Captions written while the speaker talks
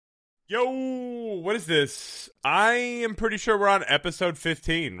Yo, what is this? I am pretty sure we're on episode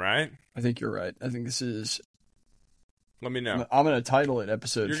 15, right? I think you're right. I think this is... Let me know. I'm going to title it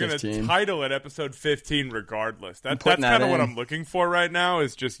episode 15. You're going to title it episode 15 regardless. That's kind of what I'm looking for right now,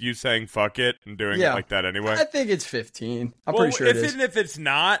 is just you saying fuck it and doing it like that anyway. I think it's 15. I'm pretty sure it is. If it's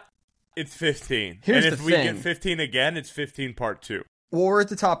not, it's 15. Here's and if the we thing. get 15 again, it's 15 part 2. Well, we're at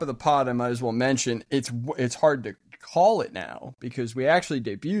the top of the pod. I might as well mention it's hard to call it now because we actually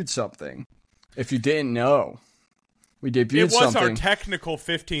debuted something. If you didn't know, we debuted something. It was our technical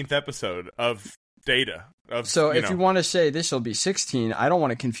 15th episode of data. If you want to say this will be 16, I don't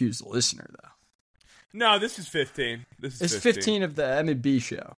want to confuse the listener, though. No, this is 15. It's 15 of the M&B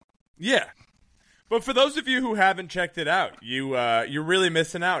show. Yeah. But for those of you who haven't checked it out, you're really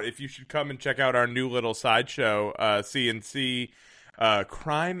missing out. If you should come and check out our new little sideshow, CNC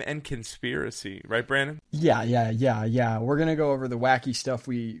Crime and Conspiracy. Right, Brandon? Yeah. We're going to go over the wacky stuff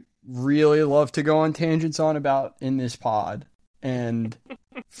we really love to go on tangents on about in this pod and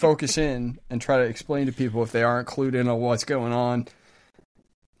focus in and try to explain to people if they aren't clued in on what's going on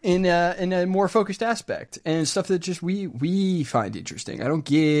in a more focused aspect and stuff that just we find interesting. I don't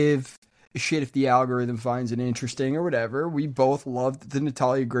give a shit if the algorithm finds it interesting or whatever. We both loved the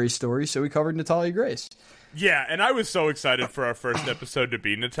Natalia Grace story, so we covered Natalia Grace. Yeah, and I was so excited for our first episode to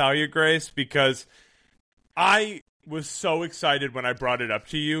be Natalia Grace because I was so excited when I brought it up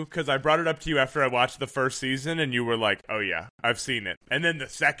to you, because I brought it up to you after I watched the first season, and you were like, oh yeah, I've seen it. And then the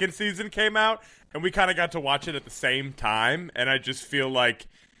second season came out, and we kind of got to watch it at the same time, and I just feel like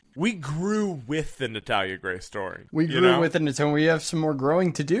we grew with the Natalia Grace story. We grew with it, and we have some more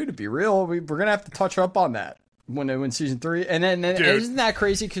growing to do, to be real. We're going to have to touch up on that when season 3. And then isn't that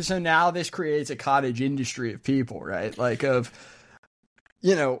crazy? Because so now this creates a cottage industry of people, right? Like of,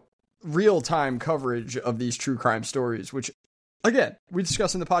 real-time coverage of these true crime stories, which, again, we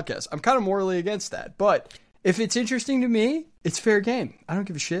discussed in the podcast. I'm kind of morally against that, but if it's interesting to me, it's fair game. I don't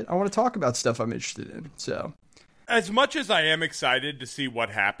give a shit. I want to talk about stuff I'm interested in, so... As much as I am excited to see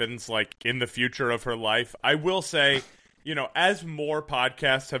what happens, like, in the future of her life, I will say, as more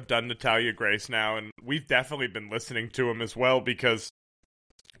podcasts have done Natalia Grace now, and we've definitely been listening to them as well, because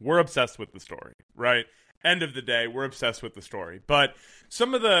we're obsessed with the story, right? End of the day, we're obsessed with the story. But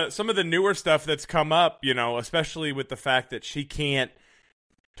some of the newer stuff that's come up, especially with the fact that she can't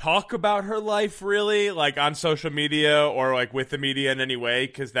talk about her life really, like on social media or like with the media in any way,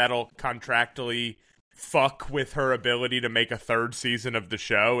 because that'll contractually fuck with her ability to make a third season of the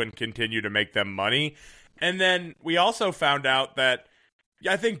show and continue to make them money. And then we also found out that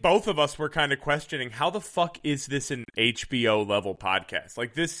I think both of us were kind of questioning, how the fuck is this an HBO level podcast?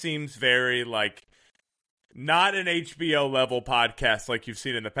 Like, this seems very like not an HBO level podcast like you've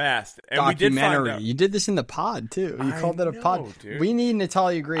seen in the past. And documentary. We did find out. You did this in the pod too. You called it a pod. Dude. We need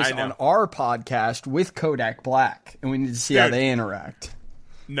Natalia Grace on our podcast with Kodak Black, and we need to see how they interact.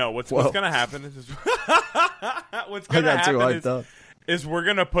 No, what's going to happen is we're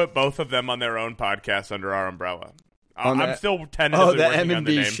going to put both of them on their own podcast under our umbrella. I'm still tentatively working on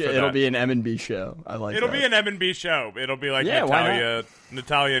the name for that. It'll be an M&B show. I like It'll that. be an M&B show. It'll be like Natalia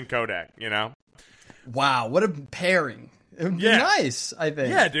and Kodak, Wow, what a pairing. It would be nice, I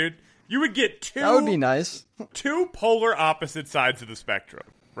think. Yeah, dude. You would get two... That would be nice. Two polar opposite sides of the spectrum,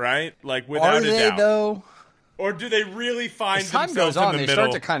 right? Like, without a doubt. Are they, though? Or do they really find As time themselves goes on, in the they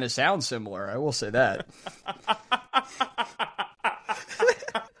middle? start to kind of sound similar. I will say that.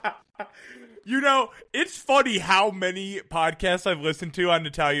 It's funny how many podcasts I've listened to on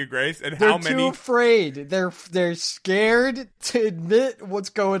Natalia Grace and They're too afraid. They're scared to admit what's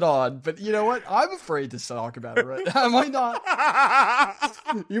going on. But you know what? I'm afraid to talk about it right now. I might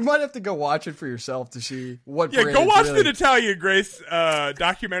not. You might have to go watch it for yourself to see what. Yeah, go watch the Natalia Grace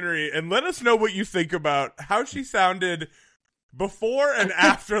documentary and let us know what you think about how she sounded before and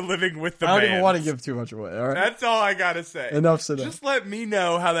after living with the man. I don't even want to give too much away, all right? That's all I gotta say. Enough said. Just let me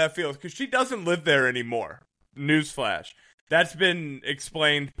know how that feels, because she doesn't live there anymore. Newsflash. That's been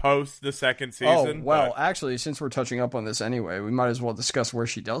explained post the second season. Oh, well, actually, since we're touching up on this anyway, we might as well discuss where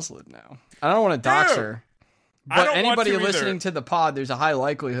she does live now. I don't want to dox her. But anybody listening to the pod, there's a high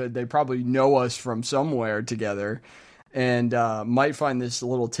likelihood they probably know us from somewhere together and might find this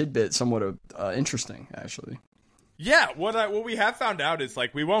little tidbit somewhat interesting, actually. Yeah, what we have found out is,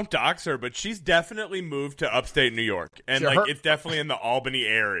 like, we won't dox her, but she's definitely moved to upstate New York. And, it's definitely in the Albany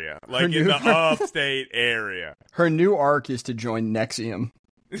area. Like, in the upstate area. Her new arc is to join Nexium.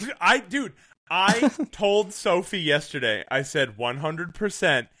 I told Sophie yesterday, I said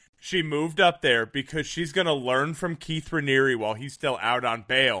 100% she moved up there because she's going to learn from Keith Raniere while he's still out on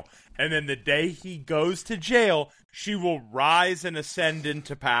bail. And then the day he goes to jail, she will rise and ascend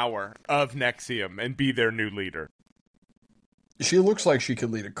into power of Nexium and be their new leader. She looks like she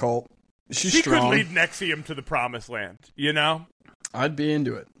could lead a cult. She's she strong. could lead Nexium to the promised land, you know? I'd be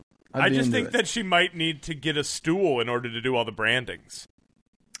into it. I just think that she might need to get a stool in order to do all the brandings.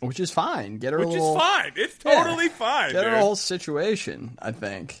 Which is fine. Get her Which a little... is fine. It's totally fine, Get her dude. a whole situation, I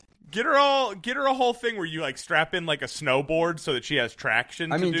think. Get her a whole thing where you like strap in like a snowboard so that she has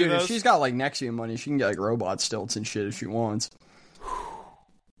traction. I mean, to do dude, those. if she's got like Nexium money, she can get like robot stilts and shit if she wants.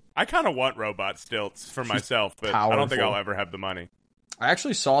 I kind of want robot stilts for myself, but I don't think I'll ever have the money. I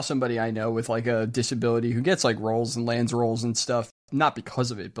actually saw somebody I know with like a disability who gets like roles and lands roles and stuff, not because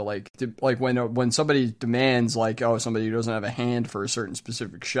of it, but like when somebody demands like, oh, somebody who doesn't have a hand for a certain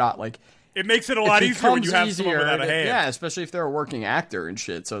specific shot, like it makes it a lot easier when you have someone without a hand. Yeah, especially if they're a working actor and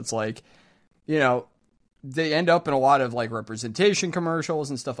shit. So it's like, you know, they end up in a lot of like representation commercials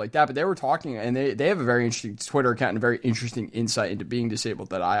and stuff like that. But they were talking, and they have a very interesting Twitter account and a very interesting insight into being disabled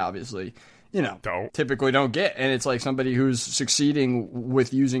that I obviously, you know, typically don't get. And it's like somebody who's succeeding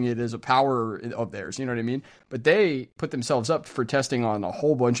with using it as a power of theirs, you know what I mean? But they put themselves up for testing on a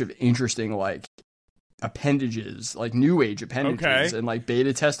whole bunch of interesting, like, appendages, like new age appendages, and like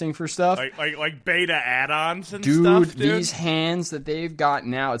beta testing for stuff. Like beta add-ons and dude, stuff, dude. These hands that they've got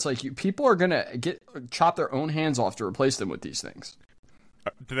now, it's like people are going to chop their own hands off to replace them with these things.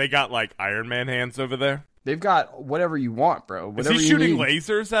 Do they got like Iron Man hands over there? They've got whatever you want, bro. Whatever Is he shooting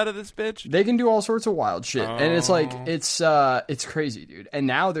lasers out of this bitch? They can do all sorts of wild shit. And it's like, it's crazy, dude. And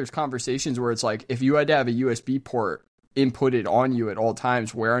now there's conversations where it's like, if you had to have a USB port inputted on you at all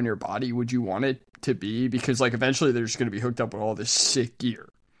times, where on your body would you want it to be? Because like eventually they're just going to be hooked up with all this sick gear.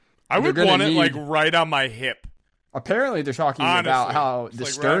 I would want it like right on my hip. Apparently they're talking about how the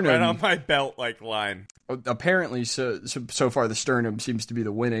sternum... Right on my belt like line. Apparently so far the sternum seems to be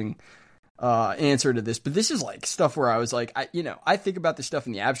the winning answer to this, but this is like stuff where I was like, I think about this stuff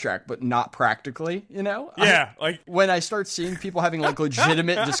in the abstract, but not practically, you know? Yeah, when I start seeing people having like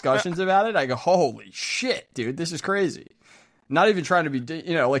legitimate discussions about it, I go, holy shit, dude, this is crazy. Not even trying to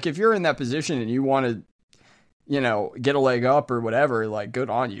be, like if you're in that position and you want to, get a leg up or whatever, like good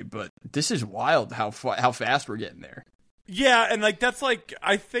on you. But this is wild how fast we're getting there. Yeah, and like that's like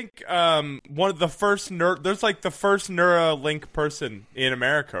I think one of the first there's like the first Neuralink person in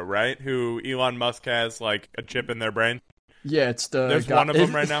America, right? Who Elon Musk has like a chip in their brain. Yeah, it's there's one of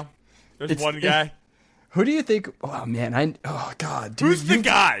them right now. There's one guy. Who do you think? Oh man, oh god, dude, who's the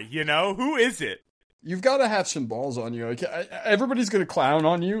guy? Who is it? You've got to have some balls on you. Like, everybody's gonna clown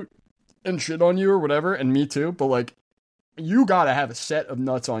on you and shit on you or whatever, and me too. But like, you got to have a set of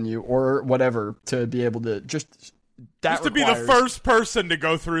nuts on you or whatever to be able to just. Just to be the first person to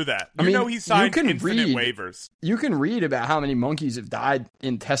go through that. He signed infinite waivers. You can read about how many monkeys have died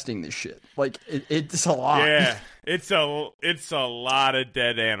in testing this shit. Like, it's a lot. Yeah, it's a lot of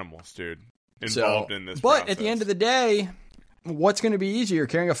dead animals, dude, involved in this But process. At the end of the day, what's going to be easier,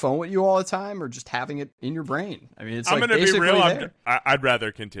 carrying a phone with you all the time or just having it in your brain? I mean, I'm going to be real. I'd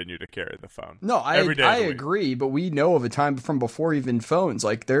rather continue to carry the phone. No, I agree, but we know of a time from before even phones.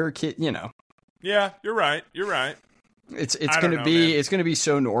 Like, they're Yeah, you're right. It's gonna be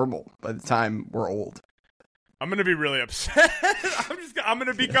so normal by the time we're old. I'm gonna be really upset. I'm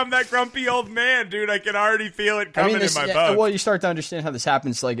gonna become that grumpy old man, dude. I can already feel it coming in my bones. Well, you start to understand how this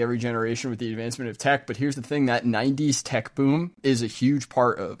happens like every generation with the advancement of tech. But here's the thing: that '90s tech boom is a huge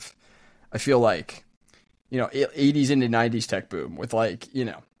part of. I feel like, '80s into '90s tech boom with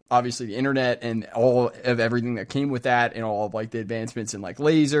obviously the internet and all of everything that came with that, and all of like the advancements in like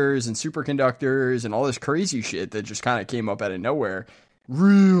lasers and superconductors and all this crazy shit that just kind of came up out of nowhere,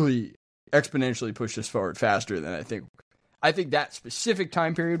 really exponentially pushed us forward faster than I think that specific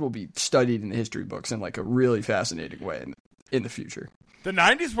time period will be studied in the history books in like a really fascinating way in the future. The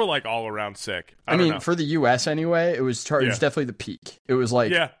 90s were like all around sick. I mean, know. For the U.S. anyway, it was definitely the peak. It was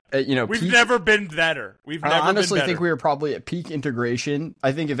like, we've never been better. I honestly think we were probably at peak integration.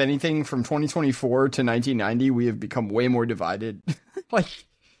 I think if anything, from 2024 to 1990, we have become way more divided.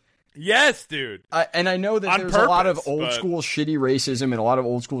 Yes, dude. And I know that there's a lot of old school shitty racism and a lot of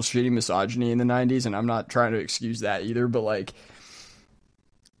old school shitty misogyny in the 90s, and I'm not trying to excuse that either, but like,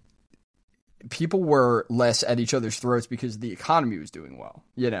 people were less at each other's throats because the economy was doing well,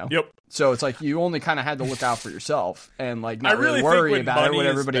 Yep. So it's like you only kind of had to look out for yourself and like not really worry about what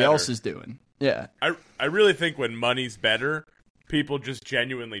everybody else is doing. Yeah. I really think when money's better, people just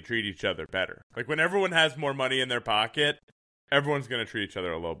genuinely treat each other better. Like when everyone has more money in their pocket, everyone's going to treat each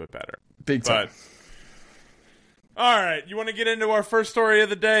other a little bit better. Big time. All right, you want to get into our first story of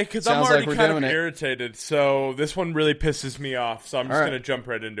the day? Because I'm already kind of irritated, so this one really pisses me off, so I'm just going to jump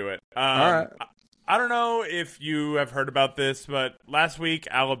right into it. All right. I don't know if you have heard about this, but last week,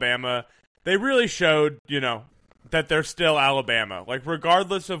 Alabama, they really showed, that they're still Alabama. Like,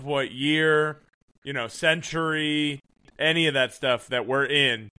 regardless of what year, century, any of that stuff that we're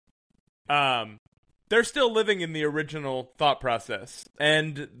in, they're still living in the original thought process.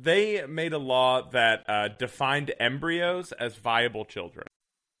 And they made a law that defined embryos as viable children.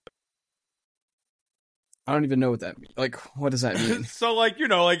 I don't even know what that means. Like, what does that mean? So, the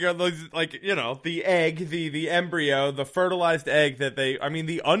egg, the embryo, the fertilized egg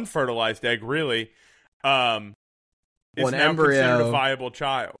the unfertilized egg, really, is now considered a viable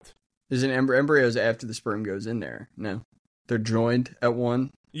child. Is an embryos after the sperm goes in there? No. They're joined at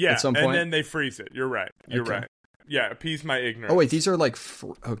at some point? And then they freeze it. You're right. You're right. Yeah, appease my ignorance. Oh, wait, these are like...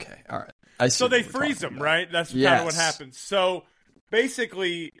 okay, all right. I see. So they freeze them, right? That's kind of what happens. So...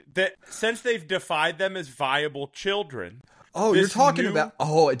 basically, since they've defined them as viable children... Oh, you're talking about...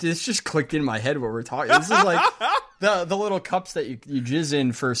 Oh, this just clicked in my head what we're talking... This is like the little cups that you jizz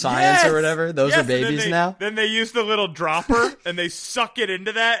in for science or whatever. Those are babies now? Then they use the little dropper, and they suck it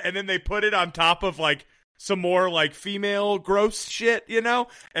into that, and then they put it on top of, some more, female gross shit,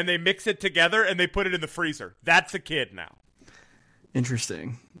 And they mix it together, and they put it in the freezer. That's a kid now.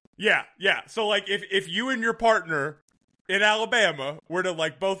 Interesting. Yeah. So, if you and your partner... in Alabama, were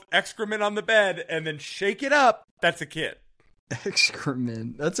to both excrement on the bed and then shake it up, that's a kid.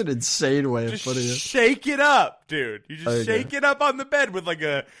 Excrement. That's an insane way of putting it. Shake it up, dude. You just shake it up on the bed with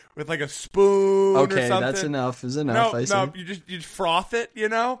a spoon or something. Okay, that's enough. Is enough. No, you just froth it,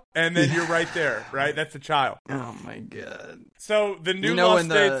 and then you're right there, right? That's a child. Oh my god. So the new law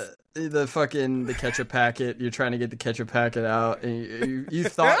states the ketchup packet, you're trying to get the ketchup packet out and you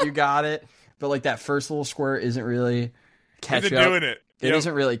thought you got it, but that first little squirt isn't really ketchup. Isn't doing it. It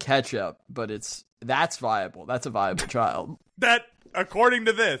isn't really ketchup, but that's viable. That's a viable child. That, according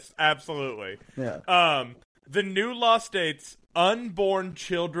to this, absolutely. Yeah. The new law states unborn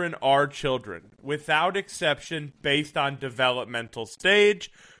children are children, without exception, based on developmental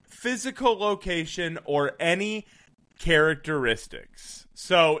stage, physical location, or any characteristics.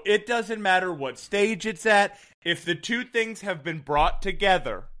 So it doesn't matter what stage it's at. If the two things have been brought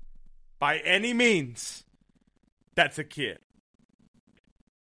together by any means, that's a kid.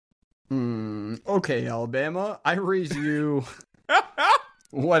 Okay, Alabama. I raise you.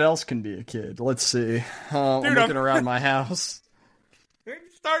 What else can be a kid? Let's see. I'm looking around my house.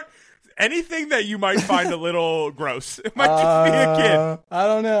 Start anything that you might find a little gross. It might just be a kid. I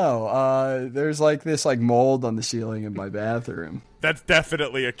don't know. There's this mold on the ceiling in my bathroom. That's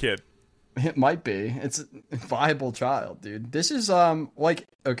definitely a kid. It might be. It's a viable child, dude. This is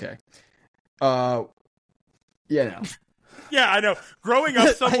okay. No. Yeah, I know. Growing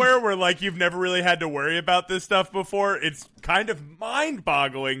up somewhere where you've never really had to worry about this stuff before, it's kind of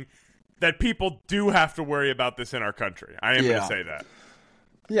mind-boggling that people do have to worry about this in our country. I am going to say that.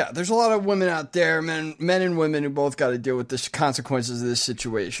 Yeah, there's a lot of women out there, men and women, who both got to deal with the consequences of this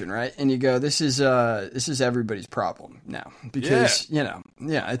situation, right? And you go, this is everybody's problem now because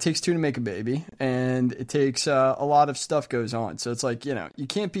it takes two to make a baby, and it takes a lot of stuff goes on. So it's you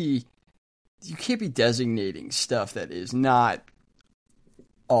can't be designating stuff that is not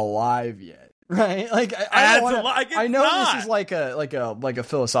alive yet, right? I know this is like a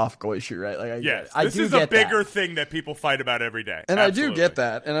philosophical issue, right? This is a bigger thing that people fight about every day, and absolutely. I do get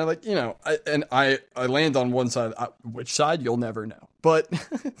that, and I land on one side. Which side you'll never know, but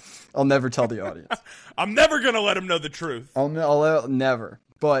I'll never tell the audience. I'm never gonna let them know the truth. I'll never.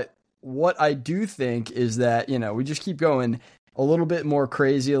 But what I do think is that we just keep going. A little bit more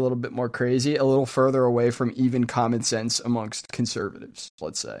crazy, a little further away from even common sense amongst conservatives,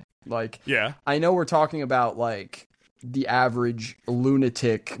 let's say. I know we're talking about, the average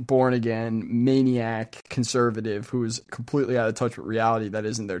lunatic, born-again, maniac conservative who is completely out of touch with reality that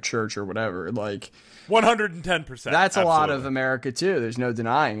isn't their church or whatever. 110%. That's a lot of America, too. There's no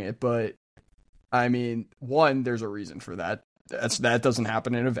denying it. But, I mean, one, there's a reason for that. That doesn't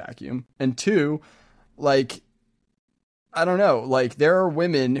happen in a vacuum. And two, I don't know, there are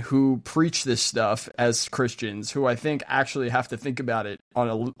women who preach this stuff as Christians who I think actually have to think about it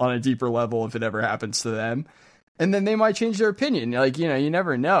on a deeper level if it ever happens to them. And then they might change their opinion. You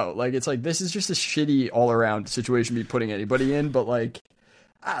never know. This is just a shitty all-around situation to be putting anybody in, but,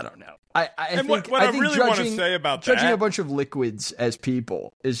 I don't know. I think really want to say about judging a bunch of liquids as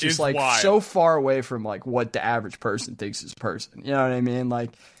people is just, so far away from, what the average person thinks is a person. You know what I mean?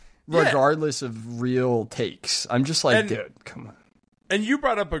 Regardless of real takes. I'm just dude, come on. And you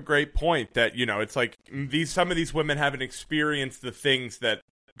brought up a great point that, it's some of these women haven't experienced the things that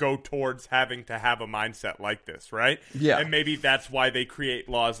go towards having to have a mindset like this, right? Yeah. And maybe that's why they create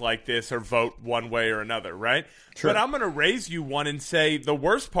laws like this or vote one way or another, right? Sure. But I'm going to raise you one and say the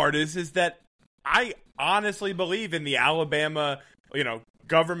worst part is that I honestly believe in the Alabama,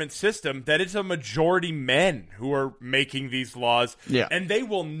 government system, that it's a majority men who are making these laws. Yeah. And they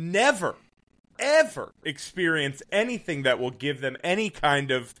will never, ever experience anything that will give them any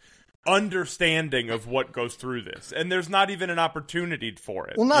kind of understanding of what goes through this, and there's not even an opportunity for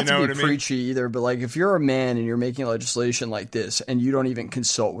it. Well, not to be preachy either, but like if you're a man and you're making legislation like this and you don't even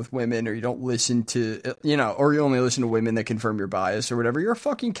consult with women, or you don't listen to, or you only listen to women that confirm your bias or whatever, you're a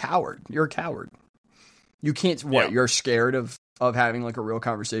fucking coward. You're a coward. You can't, you're scared of having like a real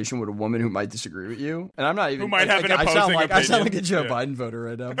conversation with a woman who might disagree with you. And I'm not even, who might have an opposing opinion. I sound like a Joe Biden voter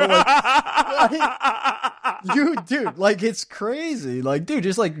right now, but dude, like it's crazy. Like, dude,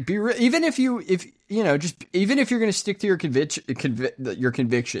 just like be real. Even if you're going to stick to your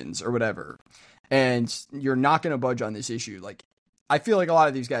convictions or whatever, and you're not going to budge on this issue. Like, I feel like a lot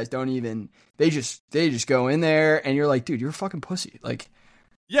of these guys they just go in there and you're like, dude, you're a fucking pussy. Like,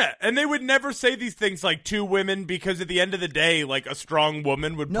 yeah, and they would never say these things like to women, because at the end of the day, like a strong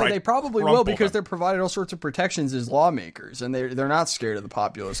woman would. No, they probably will, because they're provided all sorts of protections as lawmakers, and they're not scared of the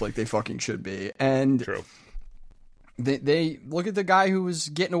populace like they fucking should be. And true. They look at the guy who was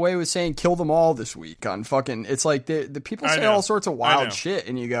getting away with saying "kill them all" this week on fucking. It's like the people say all sorts of wild shit,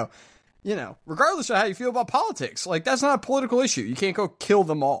 and you go, regardless of how you feel about politics, like that's not a political issue. You can't go kill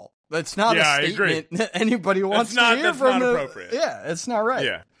them all. That's not a statement that anybody wants to hear from. That's not appropriate. Yeah, it's not right.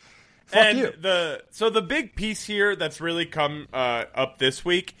 Yeah. Fuck you. The big piece here that's really come up this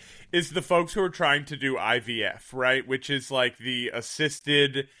week is the folks who are trying to do IVF, right? Which is like the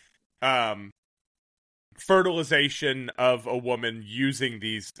assisted fertilization of a woman using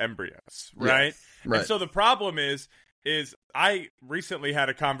these embryos, right? Yes, right. And so the problem is I recently had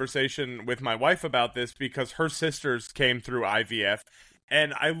a conversation with my wife about this because her sisters came through IVF,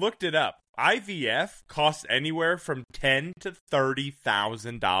 and I looked it up. IVF costs anywhere from $10,000 to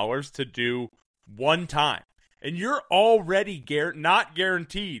 $30,000 to do one time, and you're already not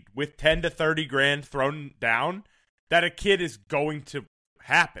guaranteed with 10 to 30 grand thrown down that a kid is going to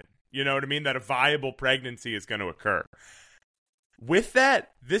happen. You know what I mean? That a viable pregnancy is going to occur. With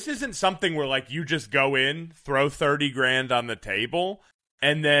that, this isn't something where like you just go in, throw 30 grand on the table,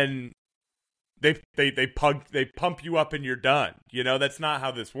 and then they pump you up and you're done. That's not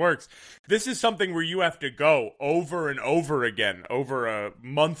how this works. This is something where you have to go over and over again over a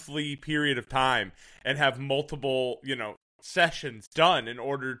monthly period of time and have multiple, sessions done in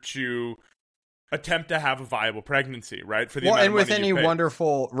order to attempt to have a viable pregnancy, right? For the amount of money you pay.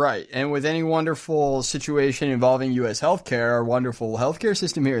 And with any wonderful situation involving U.S. healthcare, our wonderful healthcare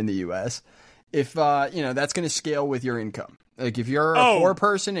system here in the U.S., if that's going to scale with your income. Like if you're a poor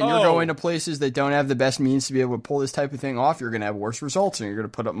person and you're going to places that don't have the best means to be able to pull this type of thing off, you're going to have worse results, and you're going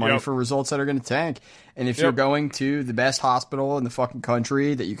to put up money for results that are going to tank. And if you're going to the best hospital in the fucking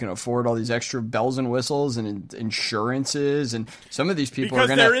country that you can afford all these extra bells and whistles and insurances, and some of these people are going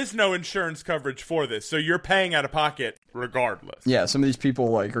to... Because there is no insurance coverage for this, so you're paying out of pocket regardless. Yeah, some of these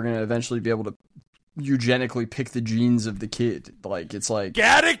people are going to eventually be able to eugenically pick the genes of the kid. Like, it's like...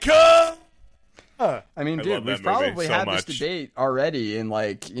 Gattaca! I mean, dude, we've probably had this debate already, and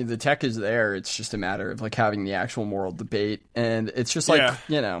like the tech is there. It's just a matter of like having the actual moral debate, and it's just like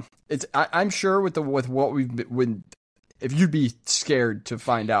it's. I'm sure with what if you'd be scared to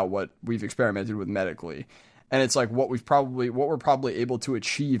find out what we've experimented with medically, and it's like what we're probably able to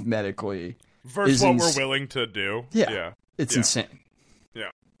achieve medically versus what we're willing to do. Yeah. It's insane. Yeah.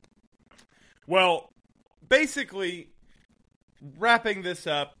 Well, basically, wrapping this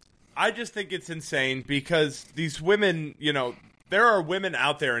up. I just think it's insane because these women, there are women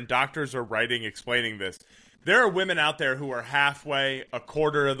out there, and doctors are writing explaining this. There are women out there who are halfway, a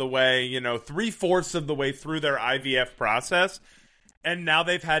quarter of the way, 3/4 of the way through their IVF process, and now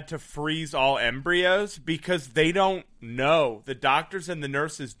they've had to freeze all embryos because they don't know. The doctors and the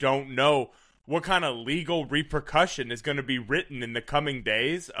nurses don't know what kind of legal repercussion is going to be written in the coming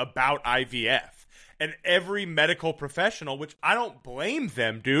days about IVF. And every medical professional, which I don't blame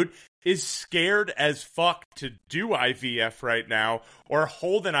them, dude, is scared as fuck to do IVF right now or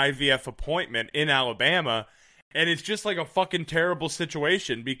hold an IVF appointment in Alabama. And it's just like a fucking terrible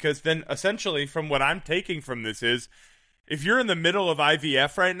situation because then essentially from what I'm taking from this is if you're in the middle of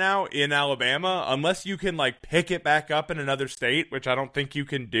IVF right now in Alabama, unless you can like pick it back up in another state, which I don't think you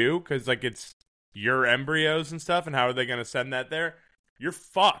can do because like it's your embryos and stuff. And how are they going to send that there? You're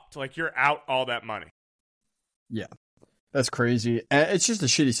fucked. Like, you're out all that money. Yeah, that's crazy. It's just a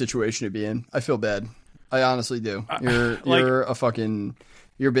shitty situation to be in. I feel bad. I honestly do. You're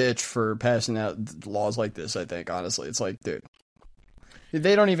your bitch for passing out laws like this, I think, honestly. It's like, dude,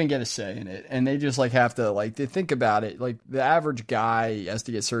 they don't even get a say in it. And they just, like, have to, like, they think about it. Like, the average guy has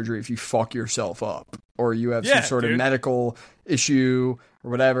to get surgery if you fuck yourself up or you have some sort of medical issue or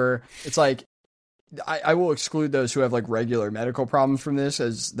whatever. It's like, I will exclude those who have, like, regular medical problems from this,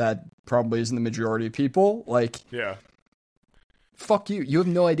 as that probably isn't the majority of people. Like, fuck you. You have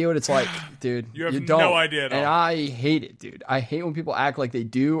no idea what it's like, dude. You have no idea at all. And I hate it, dude. I hate when people act like they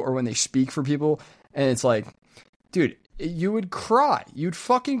do or when they speak for people. And it's like, dude, you would cry. You'd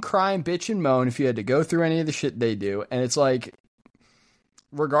fucking cry and bitch and moan if you had to go through any of the shit they do. And it's like,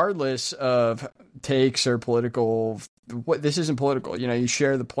 regardless of takes or political, what, this isn't political. You know, you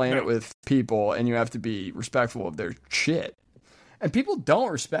share the planet with people and you have to be respectful of their shit. And people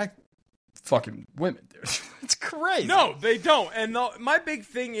don't respect fucking women, dude. It's crazy. No, they don't. And my big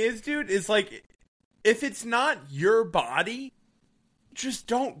thing is, dude, is like, if it's not your body, just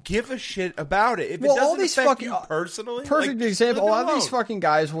don't give a shit about it. If it doesn't affect you personally, perfect example. A lot of these fucking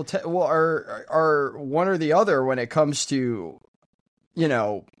guys are one or the other when it comes to, you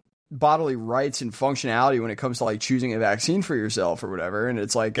know, bodily rights and functionality when it comes to, like, choosing a vaccine for yourself or whatever. And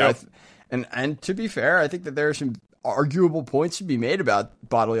it's like, and to be fair, I think that there are some arguable points to be made about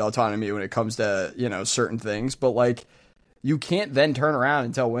bodily autonomy when it comes to, you know, certain things. But, like, you can't then turn around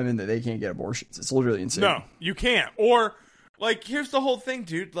and tell women that they can't get abortions. It's literally insane. No, you can't. Or, like, here's the whole thing,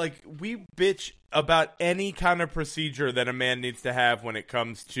 dude. Like, we bitch about any kind of procedure that a man needs to have when it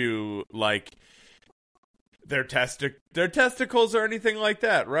comes to, like, their testicles or anything like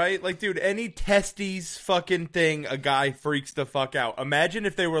that, right? Like, dude, any testes fucking thing, a guy freaks the fuck out. Imagine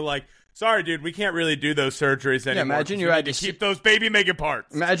if they were like, sorry, dude, we can't really do those surgeries anymore. Yeah, imagine you had to keep those baby-making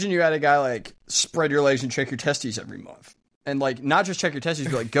parts. Imagine you had a guy, like, spread your legs and check your testes every month. And, like, not just check your testes,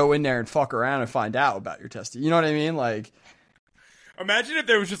 but, like, go in there and fuck around and find out about your testes. You know what I mean? Like, imagine if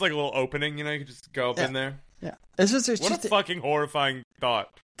there was just, like, a little opening, you know, you could just go up in there. Yeah. It's just, what a fucking horrifying thought.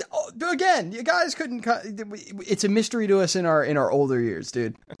 Again, you guys couldn't. It's a mystery to us in our older years,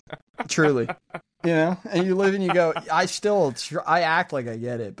 dude. Truly, you know. And you live and you go. I act like I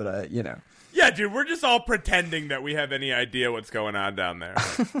get it, but you know. Yeah, dude, we're just all pretending that we have any idea what's going on down there.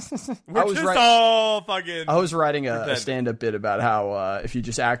 All fucking. I was writing a stand-up bit about how if you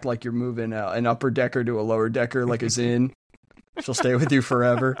just act like you're moving an upper decker to a lower decker, like a Zin, she'll stay with you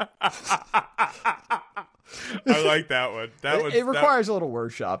forever. I like that one. It requires a little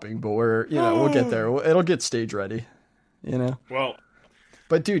workshopping, but we'll get there. It'll get stage ready, you know? Well.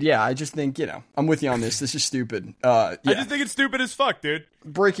 But, dude, yeah, I just think, you know, I'm with you on this. This is stupid. I just think it's stupid as fuck, dude.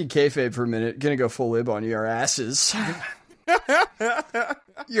 Breaking kayfabe for a minute. Gonna go full lib on your asses.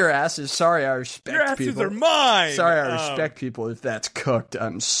 Your asses. Sorry, I respect people. Your asses are mine. Sorry, I respect people. If that's cooked,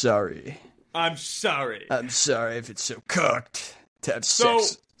 I'm sorry. I'm sorry if it's so cooked to have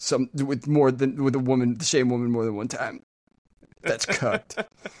sex. With the same woman more than one time. That's cooked.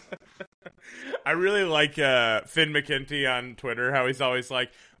 I really like Finn McKenty on Twitter, how he's always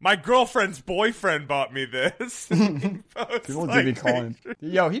like, my girlfriend's boyfriend bought me this. People do be calling him.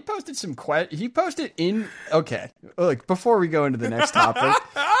 Yo, he posted he posted in, okay, like, before we go into the next topic,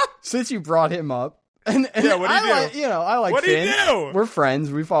 since you brought him up, and yeah, what do you do? Like, you know, I like what Finn. Do you do? We're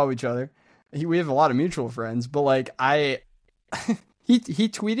friends. We follow each other. We have a lot of mutual friends, but, like, he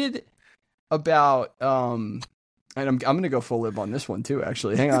tweeted about, and I'm going to go full lib on this one too,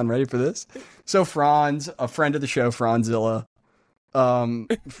 actually. Hang on, ready for this? So Franz, a friend of the show, Franzilla, from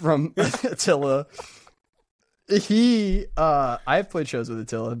Attila, I have played shows with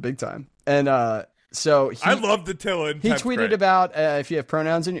Attila big time. And, so I loved Attila. He tweeted about, if you have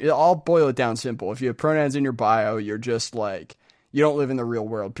pronouns I'll boil it down simple. If you have pronouns in your bio, you're just like, you don't live in the real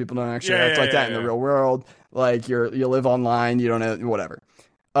world. People don't actually act like that in the real world. Like, you live online, you don't know, whatever.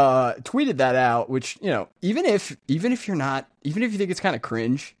 Tweeted that out, which, you know, even if you think it's kind of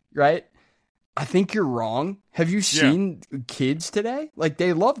cringe, right? I think you're wrong. Have you seen kids today? Like,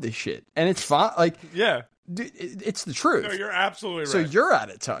 they love this shit, and it's fine. Like, yeah, it's the truth. No, you're absolutely right. So you're out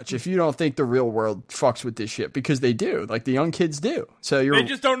of touch if you don't think the real world fucks with this shit, because they do. Like, the young kids do. So they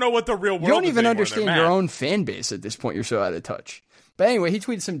just don't know what the real world is. You don't even understand your own fan base at this point. You're so out of touch. But anyway, he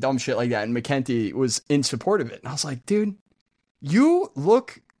tweeted some dumb shit like that, and McKenty was in support of it. And I was like, dude, you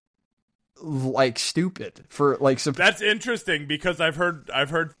look like stupid for like. That's interesting, because I've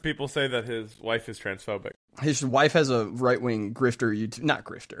heard people say that his wife is transphobic. His wife has a right-wing grifter, not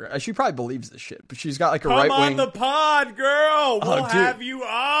grifter. She probably believes this shit, but she's got like a right-wing. Come on the pod, girl. We'll have you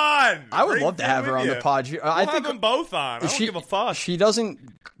on. I would love to have her on the pod. I think have them both on. I don't give a fuck. She doesn't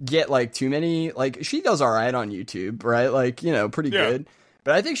get like too many. Like, she does all right on YouTube, right? Like, you know, pretty good.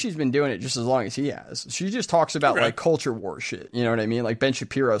 But I think she's been doing it just as long as he has. She just talks about Okay. like culture war shit. You know what I mean? Like Ben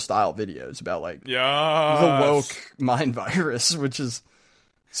Shapiro style videos about like the Yes. woke mind virus, which is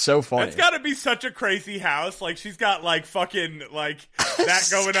so funny. It's got to be such a crazy house. Like, she's got, like, fucking, like, that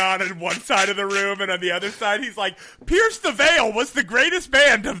going on one side of the room, and on the other side, he's like, Pierce the Veil was the greatest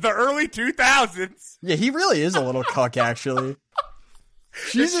band of the early 2000s. Yeah, he really is a little cuck, actually.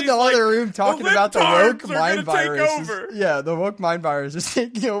 She's in she's the like, other room talking "The about the libtards woke are mind gonna take virus. over." Yeah, the woke mind virus is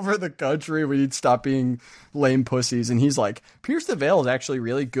taking over the country. We need to stop being lame pussies. And he's like, Pierce the Veil is actually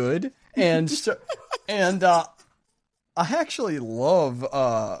really good. And I actually love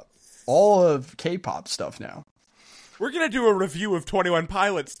all of K-pop stuff now. We're going to do a review of 21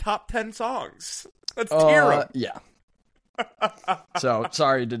 Pilots' top 10 songs. Let's tier them. Yeah. So,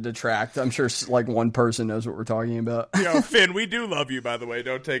 sorry to detract. I'm sure like one person knows what we're talking about. Yo, Finn, we do love you, by the way.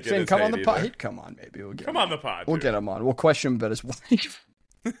 Don't take it Finn, as come on the hate pod. either. Come on, baby. We'll get Come him on the pod. We'll dude. get him on. We'll question him about his wife.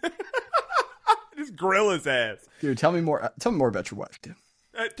 Just grill his ass. Dude, tell me more. Tell me more about your wife, dude.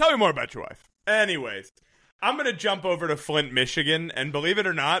 Tell me more about your wife. Anyways, I'm going to jump over to Flint, Michigan, and believe it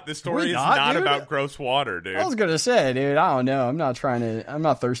or not, this story is not dude? about gross water, dude. I was gonna say, dude. I don't know. I'm not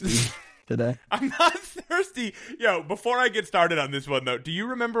thirsty today. I'm not thirsty. Yo, before I get started on this one, though, do you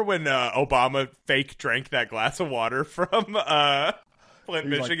remember when Obama fake drank that glass of water from Flint,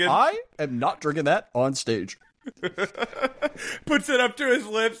 He's Michigan? like, I am not drinking that on stage. Puts it up to his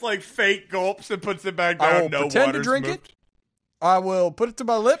lips, like fake gulps, and puts it back I down. will No pretend to water's drink moved. it. I will put it to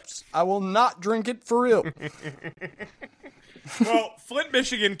my lips. I will not drink it for real. Well, Flint,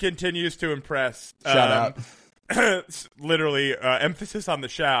 Michigan continues to impress. Shout out. Literally, emphasis on the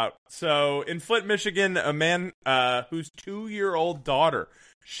shout. So, in Flint, Michigan, a man whose 2-year-old daughter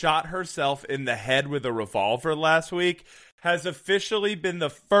shot herself in the head with a revolver last week has officially been the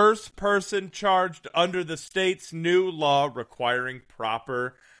first person charged under the state's new law requiring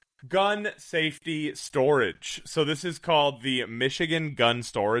proper gun safety storage. So this is called the Michigan Gun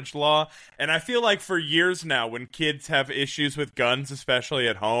Storage Law. And I feel like for years now, when kids have issues with guns, especially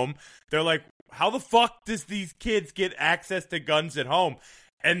at home, they're like, how the fuck does these kids get access to guns at home?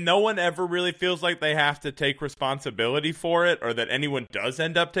 And no one ever really feels like they have to take responsibility for it, or that anyone does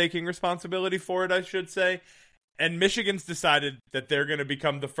end up taking responsibility for it, I should say. And Michigan's decided that they're going to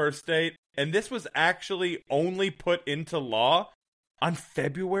become the first state. And this was actually only put into law on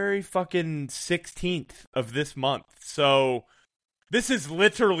February fucking 16th of this month. So this is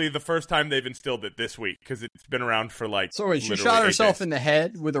literally the first time they've instilled it this week, because it's been around for like. So wait, she literally shot 8 herself days. in the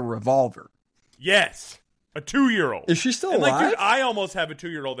head with a revolver. Yes. A 2-year-old. Is she still And alive? like, dude, I almost have a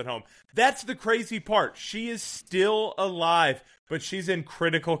 2-year-old at home. That's the crazy part. She is still alive, but she's in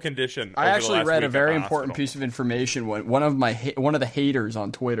critical condition. I over the actually last read week a at very the important hospital. piece of information. One of the haters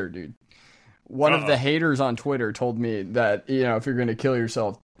on Twitter, dude. One of the haters on Twitter told me that, you know, if you're going to kill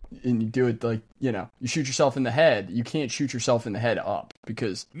yourself and you do it like, you know, you shoot yourself in the head, you can't shoot yourself in the head up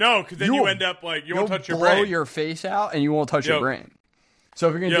because No, because then you'll- you end up like, you you'll won't touch your blow brain. your face out and you won't touch your Yep. brain. So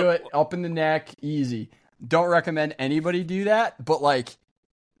if you're going to Yep. do it up in the neck, easy. Don't recommend anybody do that, but like,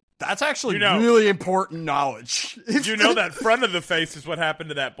 that's actually You know. really important knowledge. You know that front of the face is what happened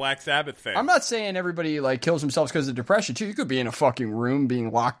to that Black Sabbath thing. I'm not saying everybody like kills themselves because of depression too. You could be in a fucking room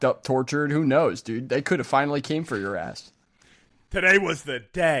being locked up, tortured. Who knows, dude? They could have finally came for your ass. Today was the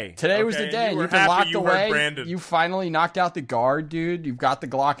day. Today was the okay? day. You were You've been happy locked you heard away. Brandon. You finally knocked out the guard, dude. You've got the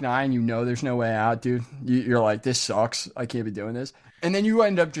Glock 9. You know there's no way out, dude. You're like, this sucks. I can't be doing this. And then you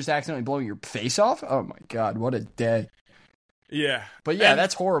end up just accidentally blowing your face off. Oh my god, what a day. Yeah. But yeah, And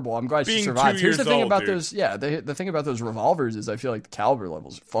that's horrible. I'm glad she being survived. 2 Here's the years thing old, about dude. those. Yeah, the thing about those revolvers is I feel like the caliber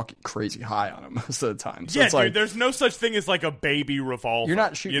levels are fucking crazy high on them most of the time. So yeah, it's dude, like there's no such thing as like a baby revolver. you're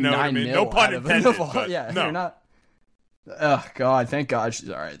not shooting you know 9 what I mean? mil No pun out of a intended. revolver. But Yeah, no. you're not. Oh god, thank God she's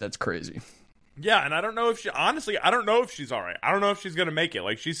all right. That's crazy. Yeah, and I don't know if I don't know if she's all right. I don't know if she's going to make it.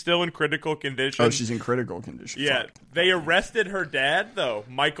 Like, she's still in critical condition. Oh, she's in critical condition. Yeah, Fuck. they arrested her dad, though,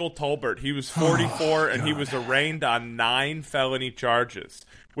 Michael Tolbert. He was 44, and he was arraigned on 9 felony charges,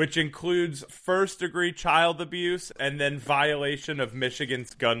 which includes first-degree child abuse and then violation of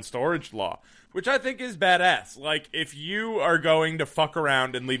Michigan's gun storage law, which I think is badass. Like, if you are going to fuck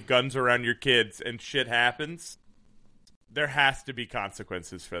around and leave guns around your kids and shit happens, there has to be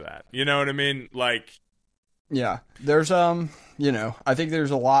consequences for that. You know what I mean? Like, Yeah, there's you know, I think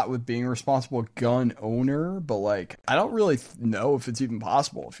there's a lot with being a responsible gun owner, but like, I don't really know if it's even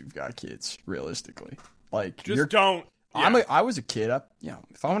possible if you've got kids. Realistically, like, just don't. I was a kid.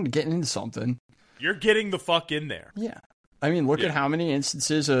 If I wanted to get into something, You're getting the fuck in there. yeah. I mean, look Yeah. at how many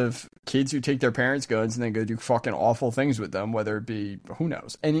instances of kids who take their parents' guns and then go do fucking awful things with them, whether it be, who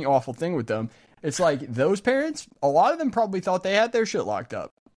knows, any awful thing with them, It's like those parents, a lot of them probably thought they had their shit locked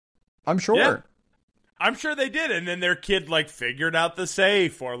up. I'm sure. Yeah. I'm sure they did, and then their kid, like, figured out the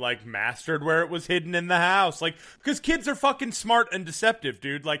safe or, like, mastered where it was hidden in the house. Like, because kids are fucking smart and deceptive,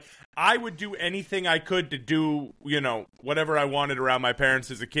 dude. Like, I would do anything I could to do, you know, whatever I wanted around my parents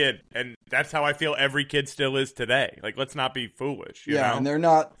as a kid, and that's how I feel every kid still is today. Like, let's not be foolish, you know? And they're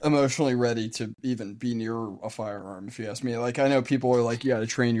not emotionally ready to even be near a firearm, if you ask me. Like, I know people are like, you gotta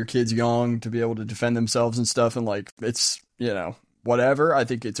train your kids young to be able to defend themselves and stuff, and, like, it's, you know, whatever. I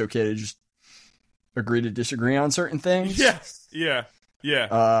think it's okay to just agree to disagree on certain things. Yes. Yeah.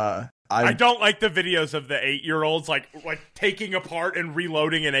 I don't like the videos of the 8-year-olds like taking apart and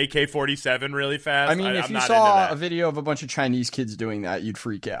reloading an AK-47 really fast. I mean, if you saw a video of a bunch of Chinese kids doing that, you'd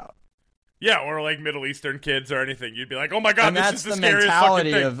freak out. Yeah, or like Middle Eastern kids or anything. You'd be like, "Oh my god, and this is the scariest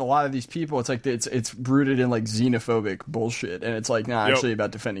mentality fucking thing." of a lot of these people. It's like it's rooted in like xenophobic bullshit, and it's like actually about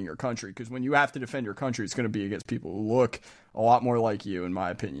defending your country. Because when you have to defend your country, it's going to be against people who look a lot more like you, in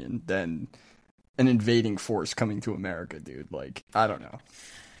my opinion, than an invading force coming to America, dude. Like, I don't know.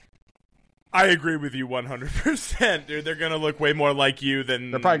 I agree with you 100%, dude. They're gonna look way more like you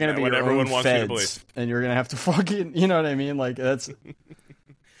than they're probably gonna be what your everyone own wants feds, you to believe. And you're gonna have to fucking, you know what I mean? Like, that's.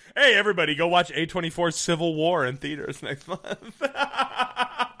 Hey, everybody, go watch A24's Civil War in theaters next month.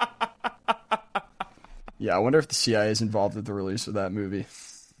 Yeah, I wonder if the CIA is involved with the release of that movie.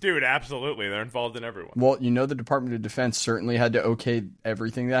 Dude, absolutely. They're involved in everyone. Well, you know, the Department of Defense certainly had to okay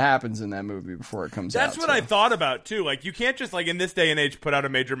everything that happens in that movie before it comes out. That's what I thought about, too. Like, you can't just, like, in this day and age, put out a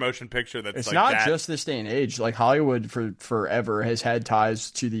major motion picture that's it's like not that. just this day and age. Like, Hollywood forever has had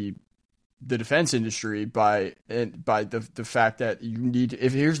ties to the defense industry by the fact that you need to,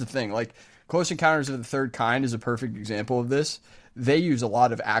 if here's the thing, like Close Encounters of the Third Kind is a perfect example of this. They use a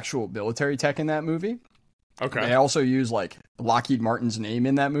lot of actual military tech in that movie. Okay. They also use like Lockheed Martin's name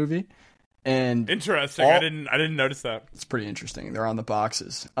in that movie. And interesting. I didn't notice that. It's pretty interesting. They're on the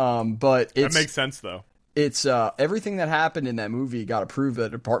boxes. But that makes sense though. It's everything that happened in that movie got approved by the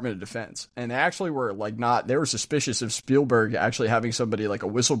Department of Defense, and they actually were like they were suspicious of Spielberg actually having somebody like a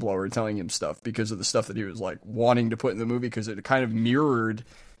whistleblower telling him stuff because of the stuff that he was like wanting to put in the movie, because it kind of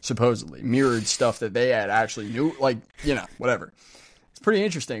supposedly mirrored stuff that they had actually knew, like, you know, whatever. It's pretty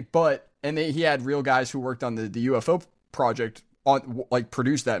interesting. But he had real guys who worked on the UFO project on, like,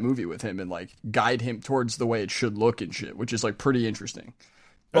 produce that movie with him and like guide him towards the way it should look and shit, which is like pretty interesting.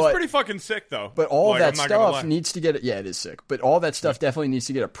 That's pretty fucking sick, though. But all that stuff needs to get... Yeah, it is sick. But all that stuff definitely needs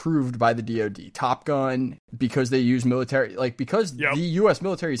to get approved by the DoD. Top Gun, because they use military... Like, because the U.S.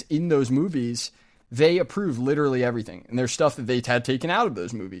 military is in those movies, they approve literally everything. And there's stuff that they had taken out of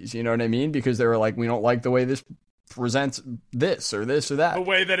those movies. You know what I mean? Because they were like, we don't like the way this presents this or this or that. The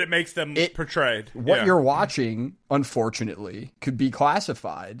way that it makes them portrayed. What you're watching, unfortunately, could be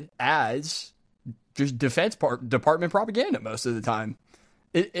classified as just department propaganda most of the time.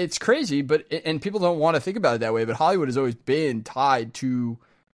 It's crazy, and people don't want to think about it that way, but Hollywood has always been tied to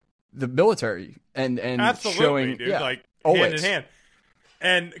the military and absolutely, showing, dude, like always. hand in hand.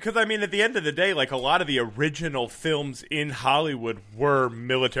 And because, I mean, at the end of the day, like, a lot of the original films in Hollywood were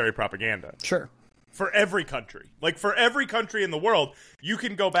military propaganda. Sure. For every country. Like, for every country in the world, you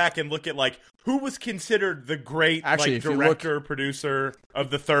can go back and look at, like, who was considered the great director, producer of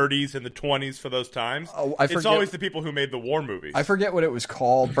the 30s and the 20s for those times. It's always the people who made the war movies. I forget what it was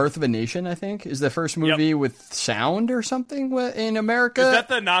called. Birth of a Nation, I think, is the first movie with sound or something in America. Is that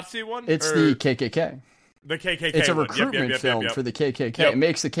the Nazi one? It's the KKK. The KKK. It's a recruitment film for the KKK. It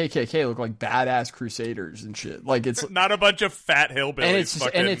makes the KKK look like badass crusaders and shit. Like, it's not a bunch of fat hillbillies.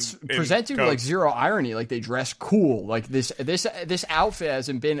 And it's presented with like zero irony. Like, they dress cool. Like, this outfit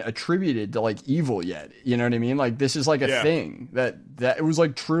hasn't been attributed to like evil yet. You know what I mean? Like, this is like a thing that it was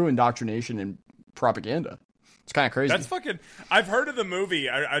like true indoctrination and propaganda. It's kind of crazy. That's fucking... I've heard of the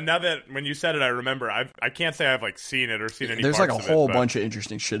movie. I now that when you said it, I remember. I can't say I've like seen it or seen any. There's parts like a whole bunch of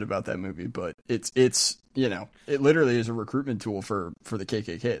interesting shit about that movie, but it's you know, it literally is a recruitment tool for the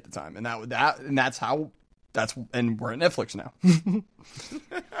KKK at the time, and and we're at Netflix now.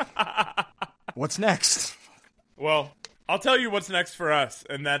 What's next? Well, I'll tell you what's next for us,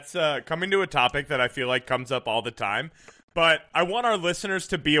 and that's coming to a topic that I feel like comes up all the time. But I want our listeners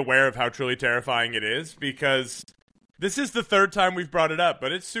to be aware of how truly terrifying it is, because this is the third time we've brought it up,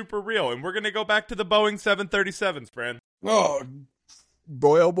 but it's super real. And we're going to go back to the Boeing 737s, Fran. Oh,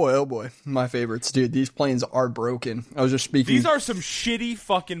 boy, oh boy, oh boy. My favorites, dude. These planes are broken. I was just speaking. These are some shitty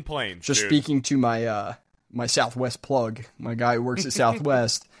fucking planes, Just speaking to my my Southwest plug, my guy who works at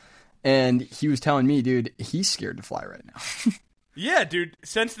Southwest, and he was telling me, dude, he's scared to fly right now. Yeah, dude.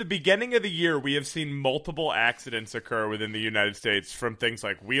 Since the beginning of the year, we have seen multiple accidents occur within the United States, from things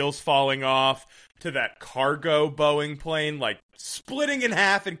like wheels falling off to that cargo Boeing plane, like splitting in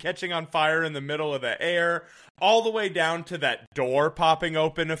half and catching on fire in the middle of the air, all the way down to that door popping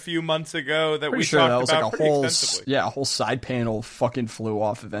open a few months ago that we talked about pretty extensively. Yeah, a whole side panel fucking flew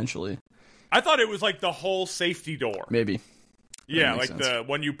off eventually. I thought it was like the whole safety door. Maybe. Yeah, like the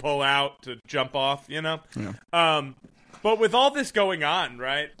one you pull out to jump off, you know? Yeah. But with all this going on,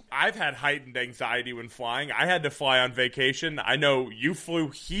 right, I've had heightened anxiety when flying. I had to fly on vacation. I know you flew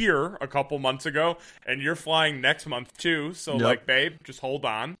here a couple months ago, and you're flying next month too. So, like, babe, just hold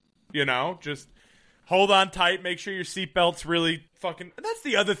on. You know, just hold on tight. Make sure your seatbelt's really fucking... That's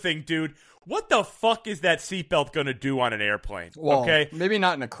the other thing, dude. What the fuck is that seatbelt going to do on an airplane? Well, okay? Maybe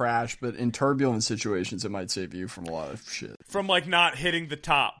not in a crash, but in turbulent situations, it might save you from a lot of shit. From, like, not hitting the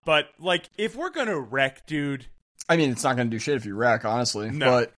top. But, like, if we're going to wreck, dude... I mean, it's not going to do shit if you wreck, honestly. No.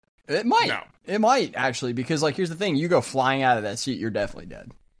 But it might. No. It might, actually, because, like, here's the thing. You go flying out of that seat, you're definitely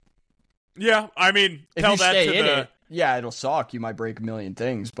dead. Yeah, I mean, if tell you that stay to in the... it, yeah, it'll suck. You might break a million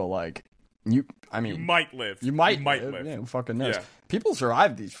things, but, like, you might live. You might live. Yeah, who fucking knows? Yeah. People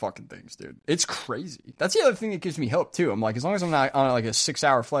survive these fucking things, dude. It's crazy. That's the other thing that gives me hope, too. I'm like, as long as I'm not on, like, a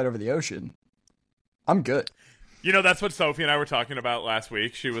 6-hour flight over the ocean, I'm good. You know, that's what Sophie and I were talking about last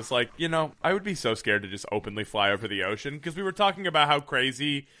week. She was like, you know, I would be so scared to just openly fly over the ocean, because we were talking about how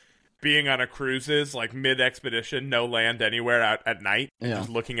crazy being on a cruise is, like mid-expedition, no land anywhere out at night, just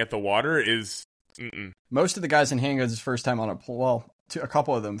looking at the water is... Most of the guys in handguns' first time on a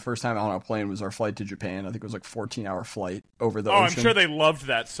couple of them, first time on a plane was our flight to Japan. I think it was like a 14-hour flight over the ocean. I'm sure they loved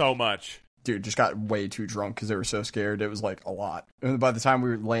that so much. Dude, just got way too drunk because they were so scared. It was like a lot. And by the time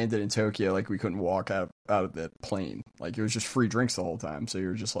we landed in Tokyo, like we couldn't walk out of the plane. Like it was just free drinks the whole time. So you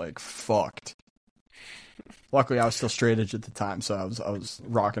were just like fucked. Luckily, I was still straight edge at the time, so I was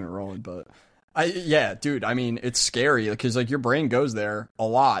rocking and rolling. But dude, I mean, it's scary because like your brain goes there a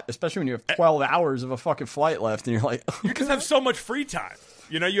lot, especially when you have 12 hours of a fucking flight left, and you're like, you just have so much free time.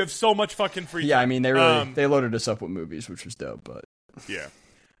 You know, you have so much fucking free time. Yeah, I mean, they loaded us up with movies, which was dope. But yeah.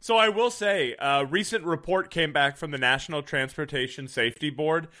 So I will say, a recent report came back from the National Transportation Safety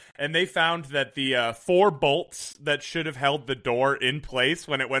Board, and they found that the 4 bolts that should have held the door in place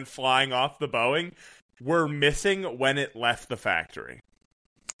when it went flying off the Boeing were missing when it left the factory.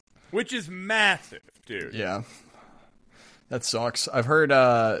 Which is massive, dude. Yeah. That sucks. I've heard,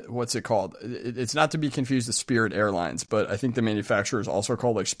 what's it called? It's not to be confused with Spirit Airlines, but I think the manufacturer is also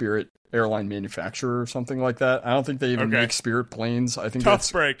called like Spirit Airline Manufacturer or something like that. I don't think they even make Spirit planes. I think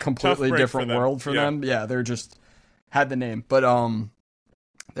that's a completely different world for them. Yeah, they're just had the name. But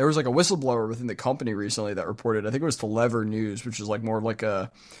there was like a whistleblower within the company recently that reported, I think it was to Lever News, which is like more like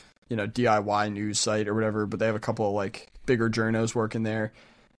a, you know, DIY news site or whatever, but they have a couple of like bigger journos working there.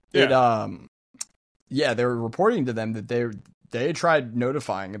 Yeah. They were reporting to them that they had tried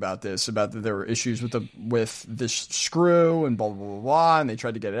notifying about this, about that there were issues with this screw and blah, blah, blah, blah, and they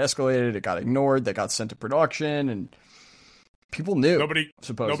tried to get it escalated. It got ignored. They got sent to production, and people knew. Nobody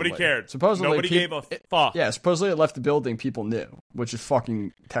cared. Supposedly, nobody gave a fuck. Yeah, supposedly it left the building. People knew, which is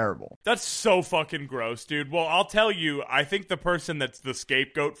fucking terrible. That's so fucking gross, dude. Well, I'll tell you, I think the person that's the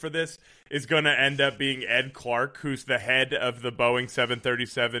scapegoat for this is going to end up being Ed Clark, who's the head of the Boeing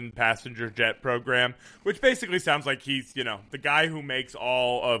 737 passenger jet program, which basically sounds like he's, you know, the guy who makes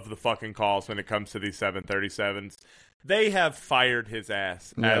all of the fucking calls when it comes to these 737s. They have fired his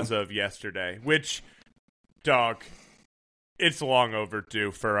ass as of yesterday, which, dog... It's long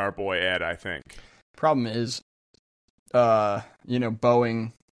overdue for our boy Ed, I think. Problem is,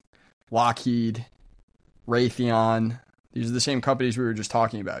 Boeing, Lockheed, Raytheon, these are the same companies we were just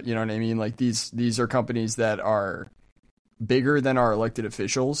talking about. You know what I mean? Like these are companies that are bigger than our elected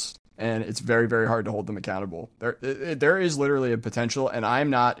officials, and it's very, very hard to hold them accountable. There is literally a potential, and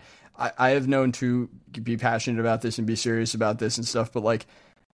I have known to be passionate about this and be serious about this and stuff, but like,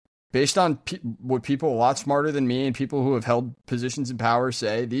 based on what people a lot smarter than me and people who have held positions in power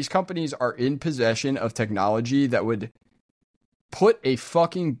say, these companies are in possession of technology that would put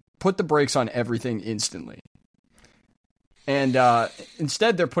the brakes on everything instantly. And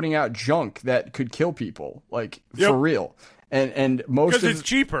instead, they're putting out junk that could kill people, like for real. And most because it's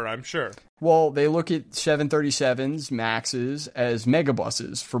cheaper, I'm sure. Well, they look at 737s, Maxes as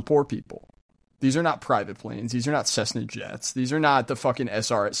megabuses for poor people. These are not private planes. These are not Cessna jets. These are not the fucking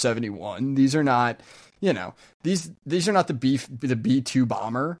SR-71. These are not, these are not the B-2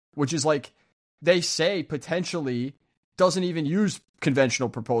 bomber, which is like, they say potentially doesn't even use conventional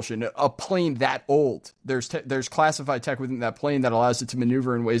propulsion. A plane that old, there's classified tech within that plane that allows it to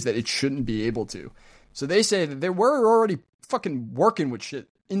maneuver in ways that it shouldn't be able to. So they say that there were already fucking working with shit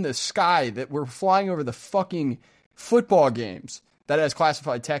in the sky that we're flying over the fucking football games that has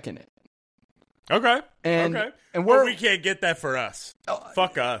classified tech in it. Okay. And we can't get that for us.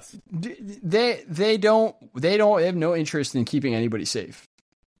 Fuck us. They have no interest in keeping anybody safe.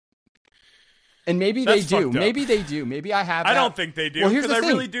 And maybe they do. Maybe they do. Maybe I have that. I don't think they do. Because I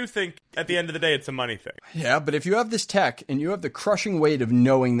really do think at the end of the day it's a money thing. Yeah, but if you have this tech and you have the crushing weight of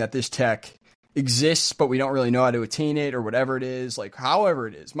knowing that this tech exists, but we don't really know how to attain it or whatever it is, like however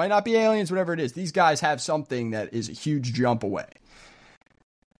it is, might not be aliens, whatever it is, these guys have something that is a huge jump away.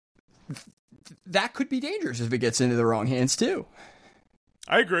 That could be dangerous if it gets into the wrong hands too.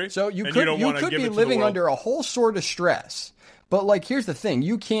 I agree. So you could be living under a whole sort of stress. But like, here's the thing.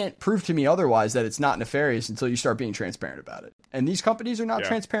 You can't prove to me otherwise that it's not nefarious until you start being transparent about it. And these companies are not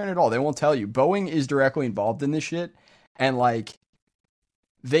transparent at all. They won't tell you. Boeing is directly involved in this shit. And like,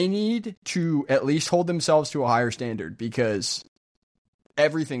 they need to at least hold themselves to a higher standard because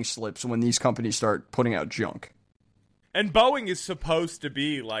everything slips when these companies start putting out junk. And Boeing is supposed to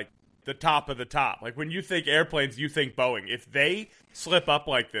be like the top of the top. Like when you think airplanes, you think Boeing. If they slip up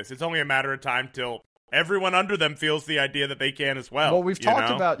like this, it's only a matter of time till everyone under them feels the idea that they can as well. Well, we've talked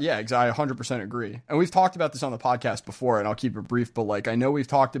about, I 100% agree. And we've talked about this on the podcast before, and I'll keep it brief, but like, I know we've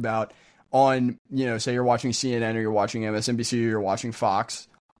talked about on, say you're watching CNN or you're watching MSNBC or you're watching Fox,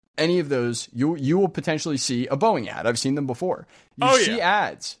 any of those, you will potentially see a Boeing ad. I've seen them before. You see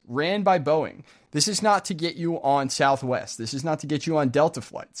ads ran by Boeing. This is not to get you on Southwest. This is not to get you on Delta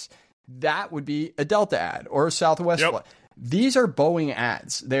flights. That would be a Delta ad or a Southwest flight. These are Boeing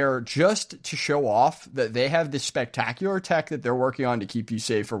ads. They're just to show off that they have this spectacular tech that they're working on to keep you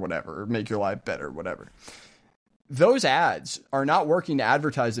safe or whatever, or make your life better, whatever. Those ads are not working to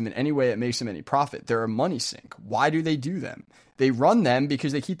advertise them in any way that makes them any profit. They're a money sink. Why do they do them? They run them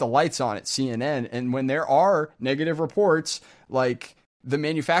because they keep the lights on at CNN. And when there are negative reports, like the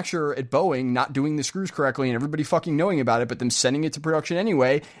manufacturer at Boeing not doing the screws correctly and everybody fucking knowing about it, but them sending it to production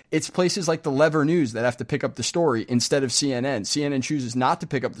anyway, it's places like the Lever News that have to pick up the story instead of CNN. CNN chooses not to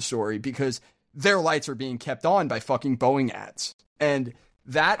pick up the story because their lights are being kept on by fucking Boeing ads. And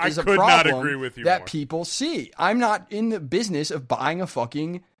that is a problem that people see. I'm not in the business of buying a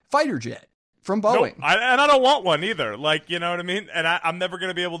fucking fighter jet from Boeing. Nope, and I don't want one either. Like, you know what I mean? And I'm never going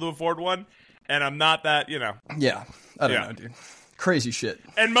to be able to afford one. And I'm not that, Yeah, I don't know, dude. Crazy shit.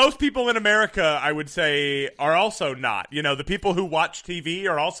 And most people in America, I would say, are also not. The people who watch TV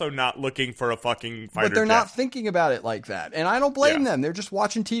are also not looking for a fucking fighter But they're jet. not thinking about it like that. And I don't blame them. They're just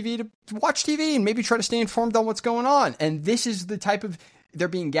watching TV to watch TV and maybe try to stay informed on what's going on. And this is the type of... They're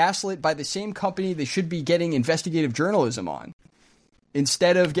being gaslit by the same company they should be getting investigative journalism on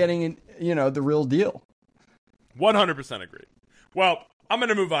instead of getting, the real deal. 100% agreed. Well, I'm going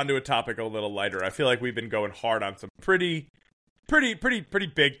to move on to a topic a little lighter. I feel like we've been going hard on some pretty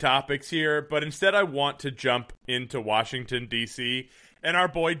big topics here, but instead I want to jump into Washington, D.C. and our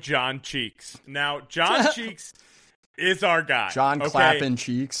boy John Cheeks. Now, John Cheeks is our guy. John Clappin'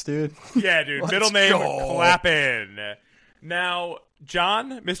 Cheeks, dude. Yeah, dude. Middle name Clappin'. Now,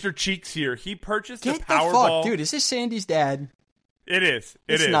 John, Mr. Cheeks here, he purchased a Powerball. Dude, is this Sandy's dad? It is.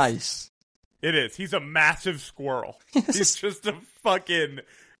 It's nice. It is. He's a massive squirrel. He's just a fucking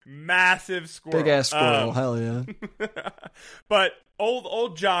massive squirrel. Big ass squirrel. Hell yeah. But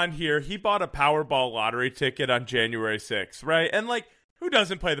old John here, he bought a Powerball lottery ticket on January 6th, right? And like, who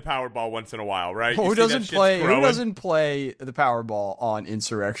doesn't play the Powerball once in a while, right? Who doesn't play the Powerball on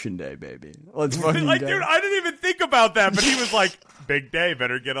Insurrection Day, baby? Let's fucking dude, I didn't even think about that, but he was like, big day,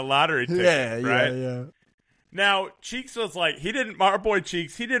 better get a lottery ticket, right? Yeah. Now, Cheeks was like, our boy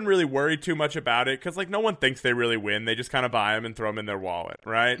Cheeks, he didn't really worry too much about it because, like, no one thinks they really win. They just kind of buy them and throw them in their wallet,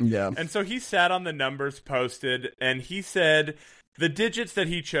 right? Yeah. And so he sat on the numbers posted, and he said the digits that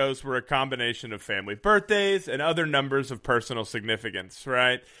he chose were a combination of family birthdays and other numbers of personal significance,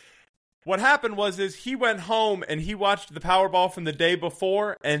 right? What happened was he went home and he watched the Powerball from the day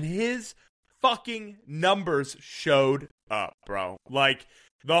before, and his fucking numbers showed up, bro. Like,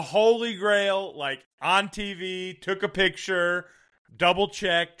 the Holy Grail, like, on TV, took a picture, double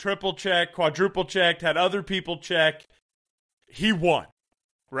checked, triple checked, quadruple checked, had other people check. He won,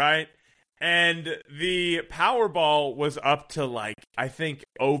 right? And the Powerball was up to, like, I think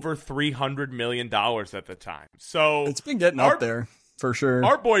over $300 million at the time. So it's been getting up there, for sure.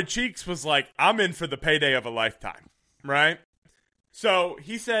 Our boy Cheeks was like, I'm in for the payday of a lifetime, right? So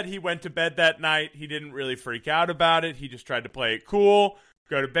he said he went to bed that night. He didn't really freak out about it. He just tried to play it cool,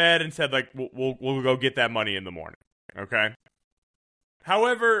 go to bed, and said, like, we'll go get that money in the morning, okay?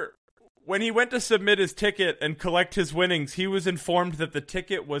 However, when he went to submit his ticket and collect his winnings, he was informed that the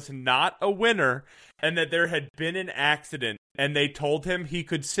ticket was not a winner and that there had been an accident, and they told him he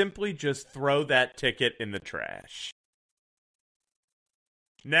could simply just throw that ticket in the trash.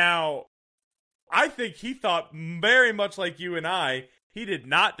 Now, I think he thought very much like you and I, he did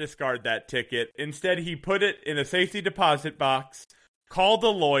not discard that ticket. Instead, he put it in a safety deposit box, called a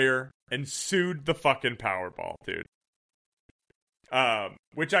lawyer, and sued the fucking Powerball, dude.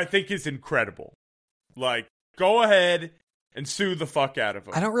 Which I think is incredible. Like, go ahead and sue the fuck out of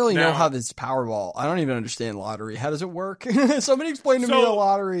him. I don't really know how this Powerball. I don't even understand lottery. How does it work? Somebody explain to me the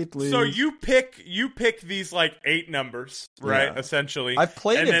lottery, please. So you pick these like 8 numbers, right? Yeah. Essentially, I've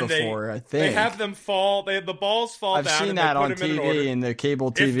played it before. I think they have them fall. They have the balls fall down. I've seen that on TV in the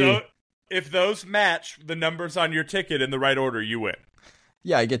cable TV. If those match the numbers on your ticket in the right order, you win.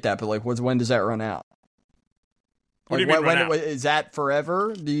 Yeah, I get that, but like, when does that run out? What do you mean run out? Is that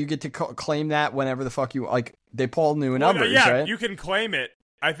forever? Do you get to claim that whenever the fuck you like? They pull new numbers, right? You can claim it.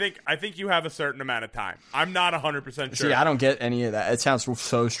 I think you have a certain amount of time. I'm not 100% sure. See, I don't get any of that. It sounds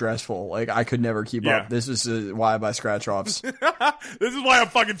so stressful. Like, I could never keep up. This is why I buy scratch offs. This is why I'm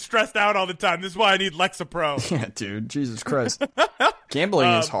fucking stressed out all the time. This is why I need Lexapro. Yeah, dude. Jesus Christ. Gambling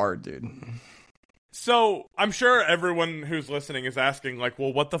is hard, dude. So, I'm sure everyone who's listening is asking, like,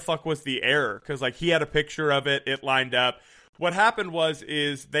 well, what the fuck was the error? Because, like, he had a picture of it. It lined up. What happened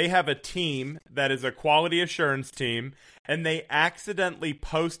is they have a team that is a quality assurance team, and they accidentally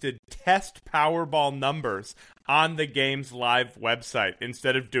posted test Powerball numbers on the game's live website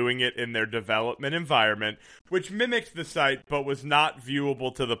instead of doing it in their development environment, which mimicked the site but was not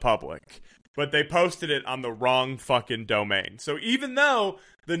viewable to the public. But they posted it on the wrong fucking domain. So even though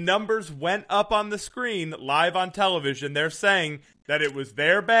the numbers went up on the screen live on television, they're saying that it was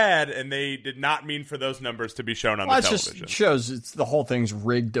their bad and they did not mean for those numbers to be shown on the television. It just shows the whole thing's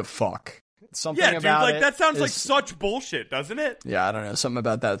rigged to fuck. Something dude, about like, that sounds like such bullshit, doesn't it? Yeah, I don't know. Something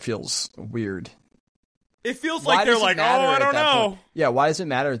about that feels weird. It feels like they're like, I don't know. Point? Yeah, why does it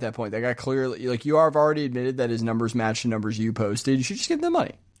matter at that point? That guy clearly, like, you have already admitted that his numbers match the numbers you posted. You should just give him the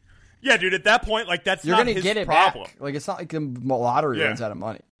money. Yeah, dude, at that point, like, that's You're not gonna his get it problem. Back. Like, it's not like the lottery runs out of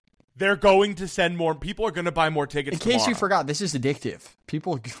money. They're going to send more. People are going to buy more tickets tomorrow. In case you forgot, this is addictive.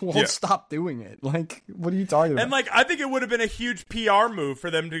 People won't stop doing it. Like, what are you talking about? And, like, I think it would have been a huge PR move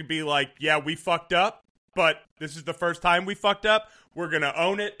for them to be like, yeah, we fucked up, but this is the first time we fucked up. We're going to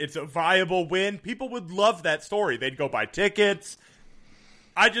own it. It's a viable win. People would love that story. They'd go buy tickets.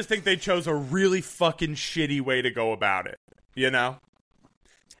 I just think they chose a really fucking shitty way to go about it, you know?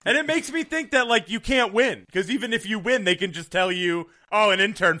 And it makes me think that, like, you can't win. Because even if you win, they can just tell you, oh, an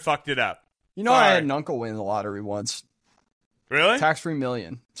intern fucked it up. You know, I had an uncle win the lottery once. Really? Tax-free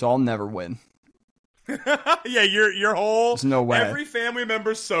million. So I'll never win. Yeah, your whole... There's no way. Every family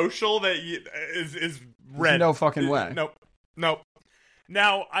member's social that is red. There's no fucking way. Nope.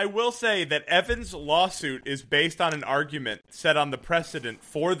 Now, I will say that Evan's lawsuit is based on an argument set on the precedent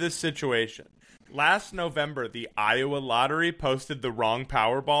for this situation. Last November, the Iowa Lottery posted the wrong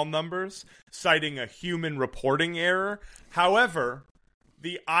Powerball numbers, citing a human reporting error. However,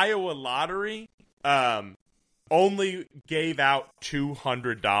 the Iowa Lottery only gave out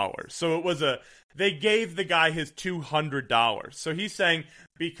 $200. So it was they gave the guy his $200. So he's saying,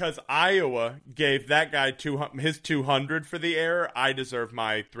 because Iowa gave that guy his $200 for the error, I deserve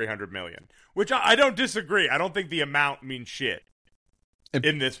my $300 million. Which I don't disagree. I don't think the amount means shit.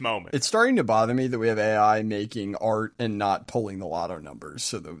 In this moment, it's starting to bother me that we have AI making art and not pulling the lotto numbers,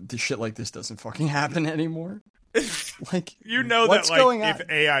 so the shit like this doesn't fucking happen anymore. Like, you know that, like, if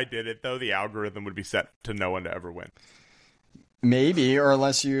AI did it, though, the algorithm would be set to no one to ever win. Maybe, or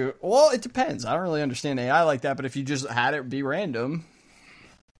unless you... Well, it depends. I don't really understand AI like that, but if you just had it be random...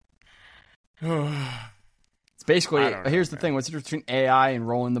 It's basically... Here's the thing. What's the difference between AI and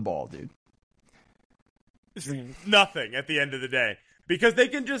rolling the ball, dude? It's nothing at the end of the day. Because they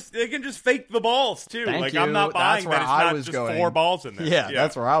can just fake the balls, too. Thank you. I'm not buying that it's not just 4 balls in there. Yeah,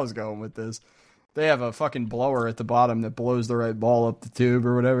 that's where I was going with this. They have a fucking blower at the bottom that blows the right ball up the tube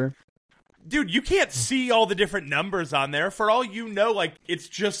or whatever. Dude, you can't see all the different numbers on there. For all you know, like, it's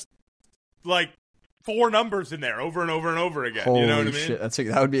just, like, 4 numbers in there over and over and over again. Holy you know what I mean? Shit.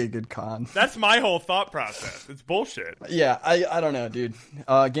 That would be a good con. That's my whole thought process. It's bullshit. Yeah, I don't know, dude.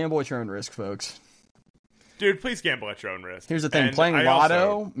 Gamble at your own risk, folks. Dude, please gamble at your own risk. Here's the thing: playing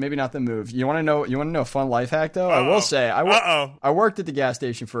Lotto, maybe not the move. You want to know? You want to know a fun life hack, though? I will say, I worked at the gas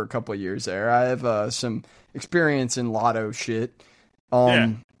station for a couple of years there. I have some experience in Lotto shit.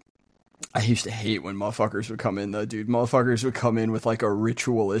 I used to hate when motherfuckers would come in, though, dude. Motherfuckers would come in with, like, a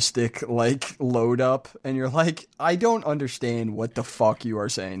ritualistic, like, load up, and you're like, I don't understand what the fuck you are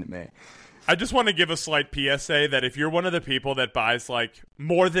saying to me. I just want to give a slight PSA that if you're one of the people that buys, like,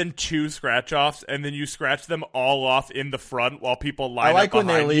 more than 2 scratch-offs, and then you scratch them all off in the front while people line up behind you. I like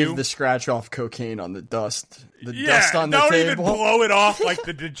when they leave the scratch-off cocaine on the dust. Dust on the table. Don't even blow it off like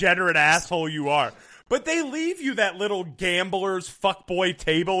the degenerate asshole you are. But they leave you that little gambler's fuckboy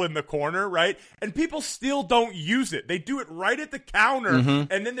table in the corner, right? And people still don't use it. They do it right at the counter,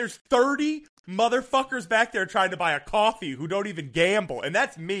 and then there's 30 motherfuckers back there trying to buy a coffee who don't even gamble, and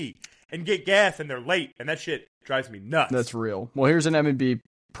that's me, and get gas, and they're late, and that shit drives me nuts. That's real. Well, here's an M&B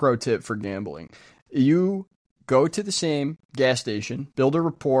pro tip for gambling. You go to the same gas station, build a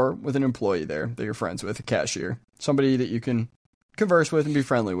rapport with an employee there that you're friends with, a cashier, somebody that you can converse with and be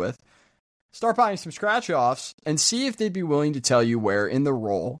friendly with. Start buying some scratch-offs and see if they'd be willing to tell you where in the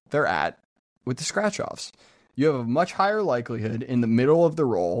roll they're at with the scratch-offs. You have a much higher likelihood in the middle of the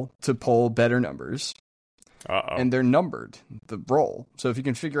roll to pull better numbers. And they're numbered, the roll. So if you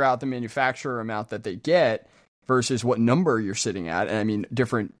can figure out the manufacturer amount that they get versus what number you're sitting at, and I mean,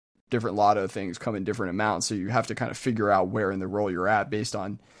 different lotto things come in different amounts, so you have to kind of figure out where in the roll you're at based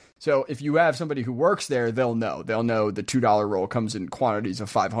on. So if you have somebody who works there, they'll know the $2 roll comes in quantities of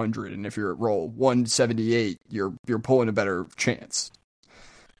 500, and if you're at roll 178, you're pulling a better chance.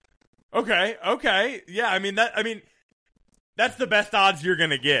 Okay. Yeah, I mean that's the best odds you're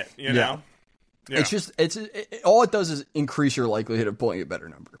gonna get, you know. Yeah. It's all it does is increase your likelihood of pulling a better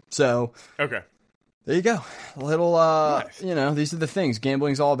number. So okay. There you go. A little, nice. These are the things.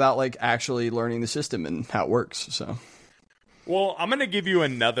 Gambling's all about, like, actually learning the system and how it works, so. Well, I'm going to give you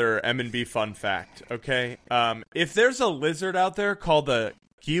another M&B fun fact, okay? If there's a lizard out there called the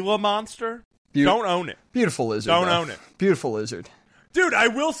Gila monster, don't own it. Beautiful lizard. Don't own it. Beautiful lizard. Dude, I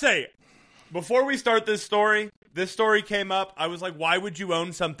will say, before we start this story came up, I was like, why would you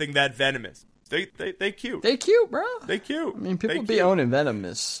own something that venomous? They cute. They cute, bro. They cute. I mean, people be owning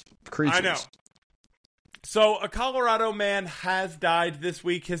venomous creatures. I know. So, a Colorado man has died this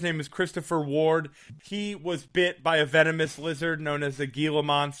week. His name is Christopher Ward. He was bit by a venomous lizard known as the Gila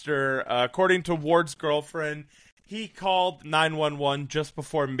monster. According to Ward's girlfriend, he called 911 just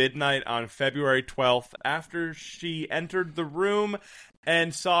before midnight on February 12th after she entered the room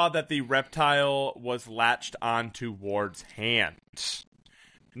and saw that the reptile was latched onto Ward's hand.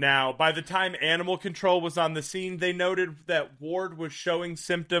 Now, by the time animal control was on the scene, they noted that Ward was showing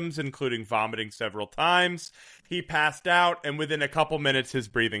symptoms, including vomiting several times. He passed out, and within a couple minutes, his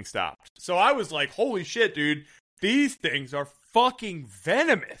breathing stopped. So I was like, holy shit, dude, these things are fucking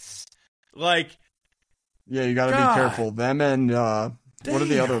venomous. Like, yeah, you gotta be careful. Them and, what are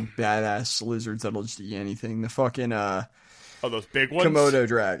the other badass lizards that'll just eat anything? The fucking, oh, those big ones? Komodo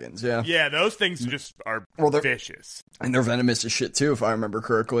dragons, yeah. Yeah, those things just are vicious. And they're venomous as shit, too, if I remember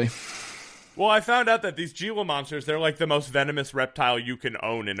correctly. Well, I found out that these Gila monsters, they're like the most venomous reptile you can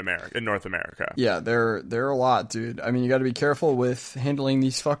own in North America. Yeah, they're a lot, dude. I mean, you gotta be careful with handling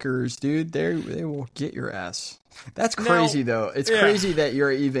these fuckers, dude. They will get your ass. That's crazy, though. It's crazy that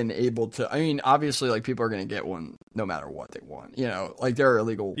you're even able to. I mean, obviously, like, people are going to get one no matter what they want. You know, like, there are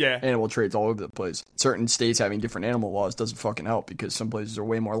illegal animal trades all over the place. Certain states having different animal laws doesn't fucking help because some places are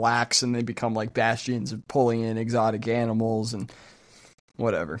way more lax and they become, like, bastions of pulling in exotic animals and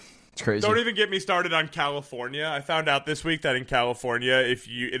whatever. It's crazy. Don't even get me started on California. I found out this week that in California,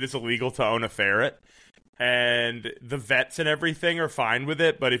 it is illegal to own a ferret. And the vets and everything are fine with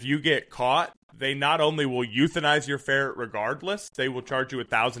it, but if you get caught, they not only will euthanize your ferret regardless, they will charge you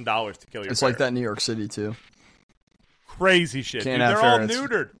 $1,000 to kill your ferret. It's like that in New York City, too. Crazy shit, dude. They're all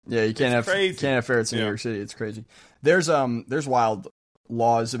neutered. Yeah, you can't have ferrets in New York City. It's crazy. There's wild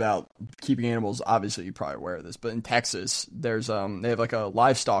laws about keeping animals. Obviously, you're probably aware of this, but in Texas, there's they have like a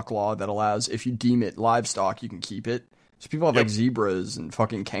livestock law that allows, if you deem it livestock, you can keep it. So people have like zebras and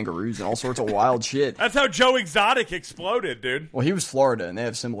fucking kangaroos and all sorts of wild shit. That's how Joe Exotic exploded, dude. Well, he was Florida, and they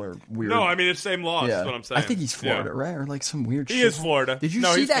have similar weird. No, I mean it's same laws. That's what I'm saying. I think he's Florida, right? Or like some weird. He shit. Is Florida. Did you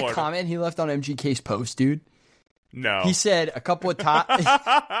see that comment he left on MGK's post, dude? No. He said a couple of times.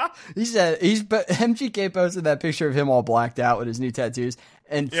 He said MGK posted that picture of him all blacked out with his new tattoos,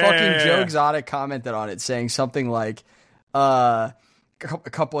 and Joe Exotic commented on it saying something like, a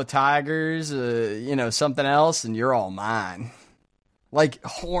couple of tigers, something else, and you're all mine. Like,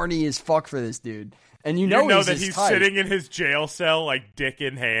 horny as fuck for this dude. And you know that he's type. Sitting in his jail cell, like, dick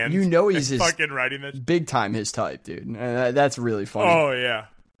in hand. You know he's his fucking writing this. Big time his type, dude. That's really funny.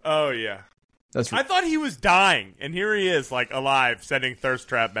 Oh, yeah. I thought he was dying, and here he is, like, alive, sending thirst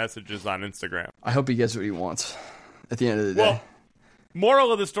trap messages on Instagram. I hope he gets what he wants at the end of the day.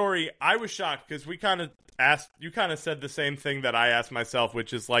 Moral of the story, I was shocked because you kind of said the same thing that I asked myself,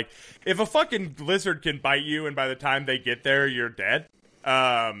 which is like, if a fucking lizard can bite you and by the time they get there, you're dead,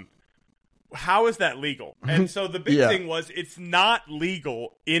 how is that legal? And so the big thing was, it's not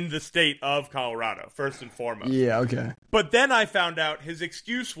legal in the state of Colorado, first and foremost. Yeah, okay. But then I found out his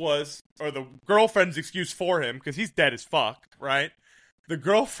excuse was, or the girlfriend's excuse for him, because he's dead as fuck, right? The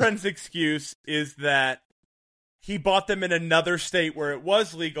girlfriend's excuse is that he bought them in another state where it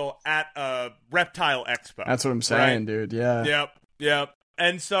was legal at a reptile expo. That's what I'm saying, right? dude. Yeah. Yep.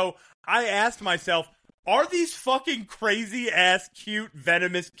 And so I asked myself, are these fucking crazy-ass, cute,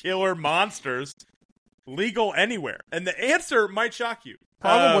 venomous killer monsters legal anywhere? And the answer might shock you.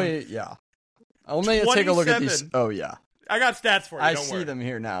 Probably, yeah. Let me take a look at these. Oh, yeah. I got stats for you, I don't see worry. them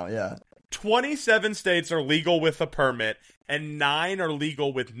here now, yeah. 27 states are legal with a permit, and 9 are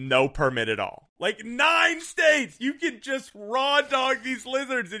legal with no permit at all. Like, 9 states! You can just raw dog these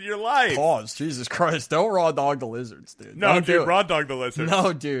lizards in your life. Pause. Jesus Christ. Don't raw dog the lizards, dude. No, Don't dude, raw dog the lizards.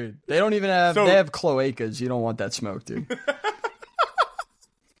 No, dude. They don't even have, they have cloacas. You don't want that smoke, dude.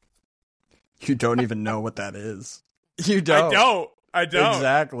 You don't even know what that is. You don't. I don't.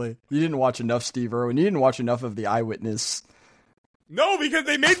 Exactly. You didn't watch enough Steve Irwin. You didn't watch enough of The Eyewitness. No, because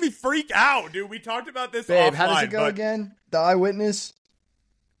they made me freak out, dude. We talked about this Babe, offline, how does it go again? The Eyewitness?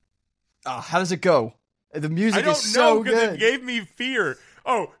 Oh, how does it go? The music is so good. I don't know, because it gave me fear.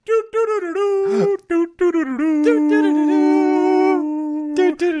 Oh.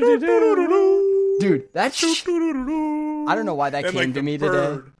 Dude, that's... I don't know why that came to me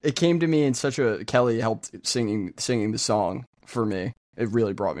today. It came to me in such a... Kelly helped singing the song for me. It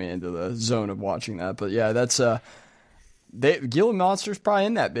really brought me into the zone of watching that. But yeah, that's... Gila Monster's probably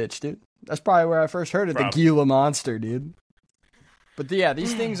in that bitch, dude. That's probably where I first heard it. Probably. The Gila Monster, dude. But yeah,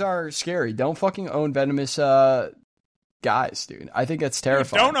 these things are scary. Don't fucking own venomous guys, dude. I think that's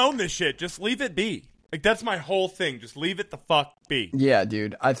terrifying. Don't own this shit. Just leave it be. Like, that's my whole thing. Just leave it the fuck be. Yeah,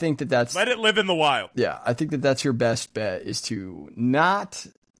 dude. I think that's... Let it live in the wild. Yeah, I think that's your best bet, is to not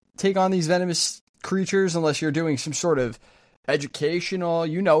take on these venomous creatures unless you're doing some sort of educational,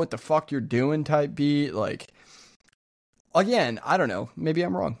 you know what the fuck you're doing type beat. Like... Again, I don't know. Maybe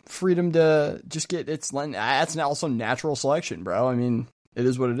I'm wrong. Freedom to just get that's also natural selection, bro. I mean, it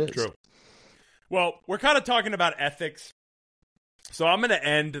is what it is. True. Well, we're kind of talking about ethics, so I'm going to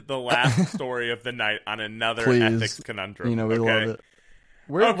end the last story of the night on another ethics conundrum. You know, we love it.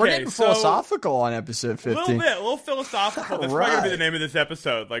 We're getting philosophical on episode 15. A little philosophical. That's probably going to be the name of this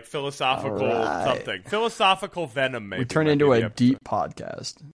episode, like philosophical something. Philosophical venom, maybe. We turn into a deep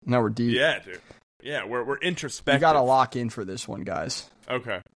podcast. Now we're deep. Yeah, dude. Yeah, we're introspective. You gotta lock in for this one, guys.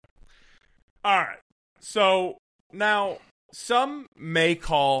 Okay. All right. So, now, some may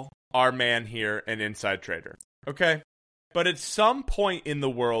call our man here an inside trader. Okay? But at some point in the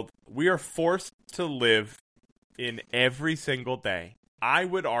world, we are forced to live in every single day. I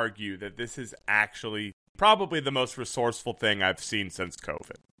would argue that this is actually probably the most resourceful thing I've seen since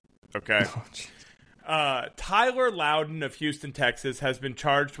COVID. Okay? Oh, Tyler Loudon of Houston, Texas, has been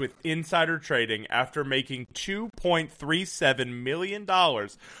charged with insider trading after making $2.37 million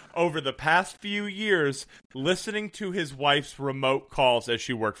over the past few years listening to his wife's remote calls as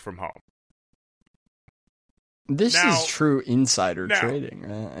she worked from home. This is true insider trading,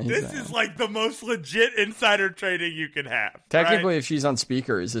 right? This is like the most legit insider trading you can have. Technically, right? If she's on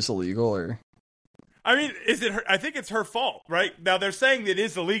speaker, is this illegal or? I mean, is it her? I think it's her fault, right? Now, they're saying that it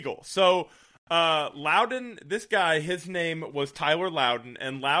is illegal. So, Loudon, this guy, his name was Tyler Loudon,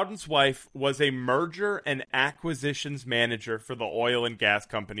 and Loudon's wife was a merger and acquisitions manager for the oil and gas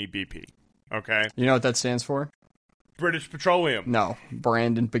company BP. Okay? You know what that stands for? British Petroleum. No,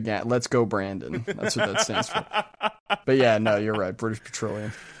 Brandon began. Let's go, Brandon. That's what that stands for. But yeah, no, you're right. British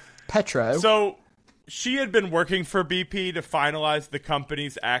Petroleum. Petro. So, she had been working for BP to finalize the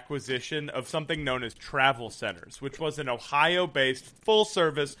company's acquisition of something known as Travel Centers, which was an Ohio-based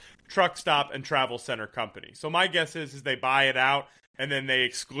full-service truck stop and travel center company. So my guess is they buy it out and then they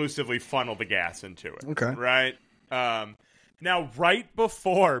exclusively funnel the gas into it. Okay. Right? Now, right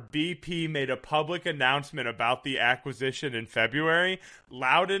before BP made a public announcement about the acquisition in February,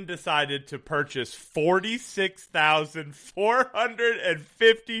 Loudon decided to purchase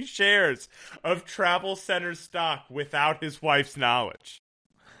 46,450 shares of Travel Center stock without his wife's knowledge.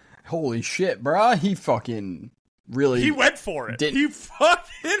 Holy shit, bro. He fucking really... He went for it. He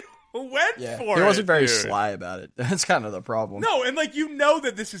fucking went for it. He wasn't very sly about it. That's kind of the problem. No, and like, you know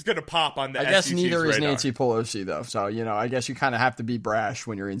that this is going to pop on the I guess SEC's neither radar. is Nancy Pelosi, though. So, you know, I guess you kind of have to be brash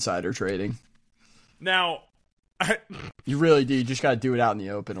when you're insider trading. Now, You really do. You just got to do it out in the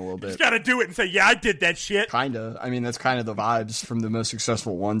open a little bit. You just got to do it and say, yeah, I did that shit. Kinda. I mean, that's kind of the vibes from the most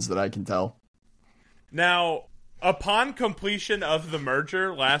successful ones that I can tell. Now, upon completion of the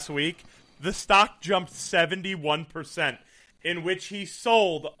merger last week, the stock jumped 71%, in which he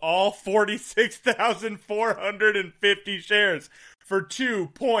sold all 46,450 shares for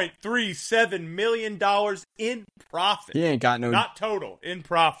 $2.37 million in profit. He ain't got no... Not total, in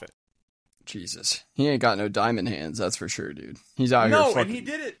profit. Jesus. He ain't got no diamond hands, that's for sure, dude. He's out here fucking... No, and he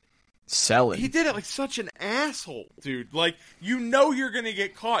did it... selling. He did it like such an asshole, dude. Like, you know you're going to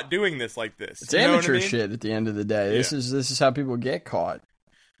get caught doing this like this. It's amateur shit at the end of the day. Yeah. This is how people get caught.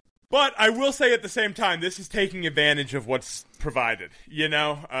 But I will say at the same time, this is taking advantage of what's provided, you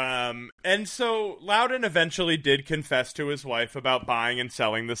know? And so Loudon eventually did confess to his wife about buying and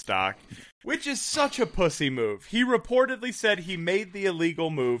selling the stock, which is such a pussy move. He reportedly said he made the illegal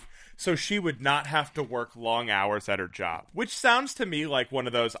move so she would not have to work long hours at her job, which sounds to me like one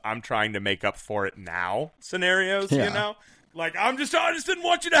of those I'm trying to make up for it now scenarios, you know? Like, I just didn't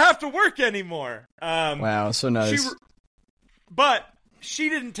want you to have to work anymore. Wow, so nice. But she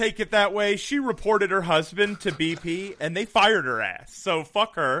didn't take it that way. She reported her husband to BP, and they fired her ass. So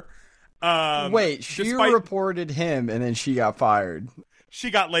fuck her. Wait, she reported him, and then she got fired.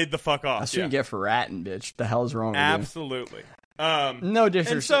 She got laid the fuck off. That's what you get for ratting, bitch. The hell's wrong with you? Absolutely. No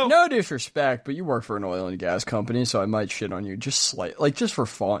disrespect, but you work for an oil and gas company, so I might shit on you just just for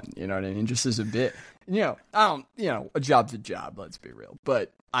fun. You know what I mean? Just as a bit. A job's a job. Let's be real.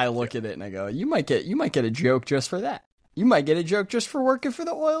 But I look at it and I go, you might get a joke just for that. You might get a joke just for working for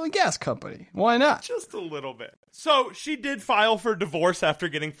the oil and gas company. Why not? Just a little bit. So she did file for divorce after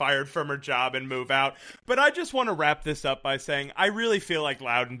getting fired from her job and move out. But I just want to wrap this up by saying I really feel like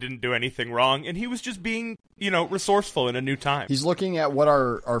Loudon didn't do anything wrong, and he was just being, resourceful in a new time. He's looking at what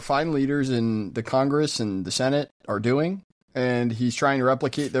our fine leaders in the Congress and the Senate are doing, and he's trying to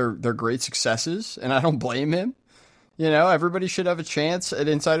replicate their great successes, and I don't blame him. Everybody should have a chance at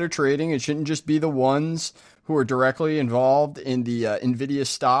insider trading. It shouldn't just be the ones who are directly involved in the NVIDIA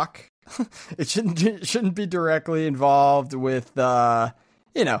stock. It shouldn't be directly involved with,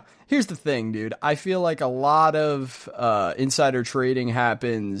 here's the thing, dude. I feel like a lot of insider trading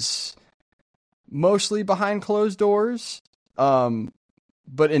happens mostly behind closed doors.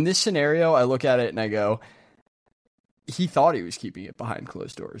 But in this scenario, I look at it and I go, he thought he was keeping it behind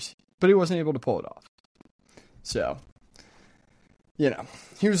closed doors, but he wasn't able to pull it off. So,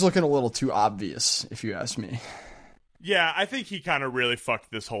 he was looking a little too obvious, if you ask me. Yeah, I think he kind of really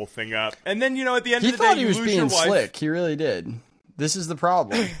fucked this whole thing up. And then, at the end of the day, he thought he was being slick. He really did. This is the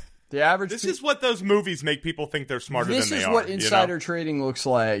problem. The average. This is what those movies make people think they're smarter than they are. This is what insider trading looks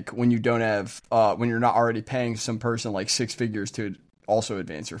like when you don't have, when you're not already paying some person like six figures to also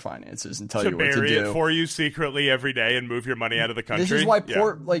advance your finances and tell you what to do. To bury it for you secretly every day and move your money out of the country. This is why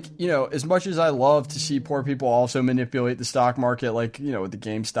as much as I love to see poor people also manipulate the stock market, with the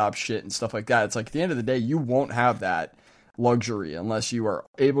GameStop shit and stuff like that, it's like at the end of the day, you won't have that luxury unless you are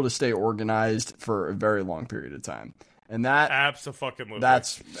able to stay organized for a very long period of time. And that's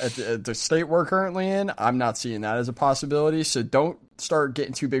at the state we're currently in. I'm not seeing that as a possibility. So don't start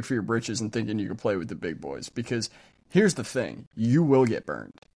getting too big for your britches and thinking you can play with the big boys, because here's the thing. You will get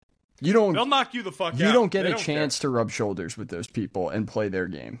burned. They'll knock you the fuck out. You don't get a chance to rub shoulders with those people and play their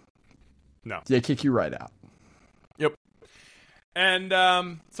game. No. They kick you right out. Yep. And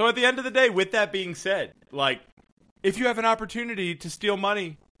so at the end of the day, with that being said, if you have an opportunity to steal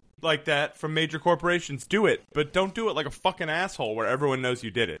money like that from major corporations, do it. But don't do it like a fucking asshole where everyone knows you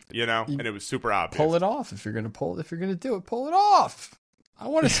did it, and it was super obvious. Pull it off. If you're going to do it, pull it off.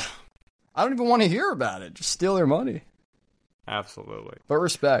 I don't even want to hear about it. Just steal their money. Absolutely. But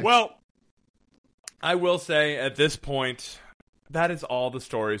respect. Well, I will say at this point, that is all the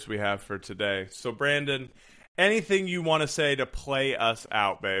stories we have for today. So, Brandon, anything you want to say to play us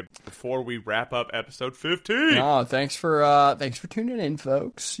out, babe, before we wrap up episode 15? No, thanks for tuning in,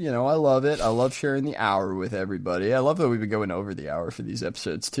 folks. I love it. I love sharing the hour with everybody. I love that we've been going over the hour for these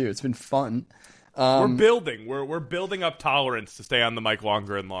episodes, too. It's been fun. We're building. We're building up tolerance to stay on the mic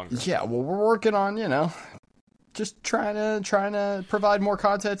longer and longer. Yeah, well, we're working on, just trying to provide more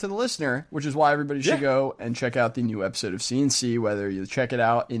content to the listener, which is why everybody should go and check out the new episode of CNC, whether you check it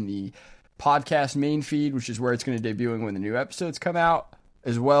out in the podcast main feed, which is where it's going to debut when the new episodes come out,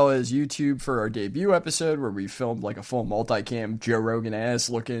 as well as YouTube for our debut episode where we filmed like a full multicam Joe Rogan ass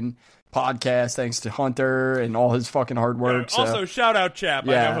looking podcast, thanks to Hunter and all his fucking hard work. Yeah, also, shout out Chap.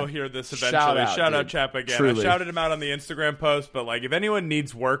 I know he'll hear this eventually. Shout out Chap again. Truly. I shouted him out on the Instagram post, but like, if anyone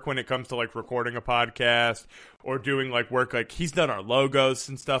needs work when it comes to like recording a podcast or doing like work, like he's done our logos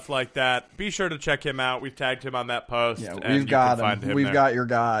and stuff like that, be sure to check him out. We've tagged him on that post. Yeah, we've got him. We've got your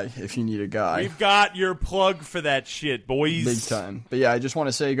guy if you need a guy. We've got your plug for that shit, boys. Big time. But yeah, I just want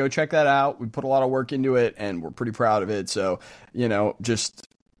to say, go check that out. We put a lot of work into it, and we're pretty proud of it. So, just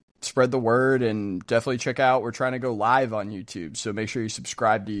spread the word and definitely check out. We're trying to go live on YouTube, so make sure you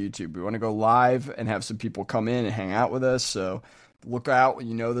subscribe to YouTube. We want to go live and have some people come in and hang out with us, so look out.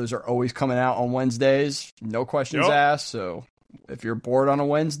 Those are always coming out on Wednesdays, no questions asked. So if you're bored on a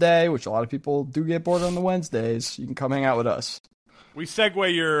Wednesday, which a lot of people do get bored on the Wednesdays, you can come hang out with us. We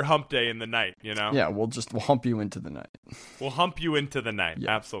segue your hump day in the night, Yeah, we'll hump you into the night. We'll hump you into the night,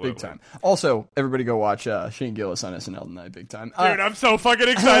 yeah, absolutely. Big time. Also, everybody go watch Shane Gillis on SNL tonight, big time. Dude, I'm so fucking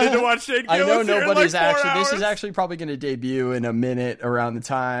excited to watch Shane Gillis. I know nobody's this is hours. actually probably going to debut in a minute around the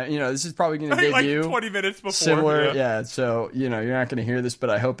time. This is probably going to debut like 20 minutes before. Similar, yeah. So, you're not going to hear this, but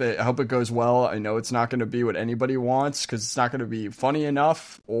I hope it goes well. I know it's not going to be what anybody wants because it's not going to be funny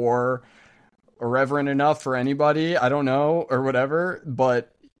enough or irreverent enough for anybody. I don't know, or whatever,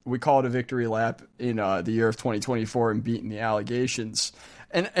 but we call it a victory lap in the year of 2024 and beating the allegations.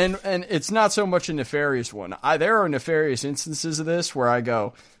 And it's not so much a nefarious one. There are nefarious instances of this where I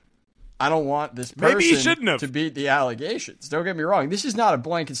go, I don't want this person to beat the allegations. Don't get me wrong. This is not a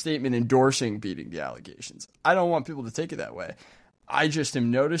blanket statement endorsing beating the allegations. I don't want people to take it that way. I just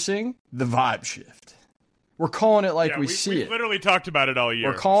am noticing the vibe shift. We're calling it like we see it. We literally talked about it all year.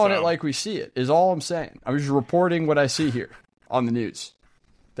 We're calling it like we see it, is all I'm saying. I'm just reporting what I see here on the news.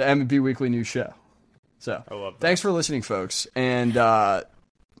 The M&B Weekly News Show. So, I love that. Thanks for listening, folks. And,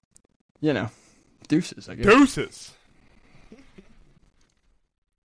 deuces, I guess. Deuces.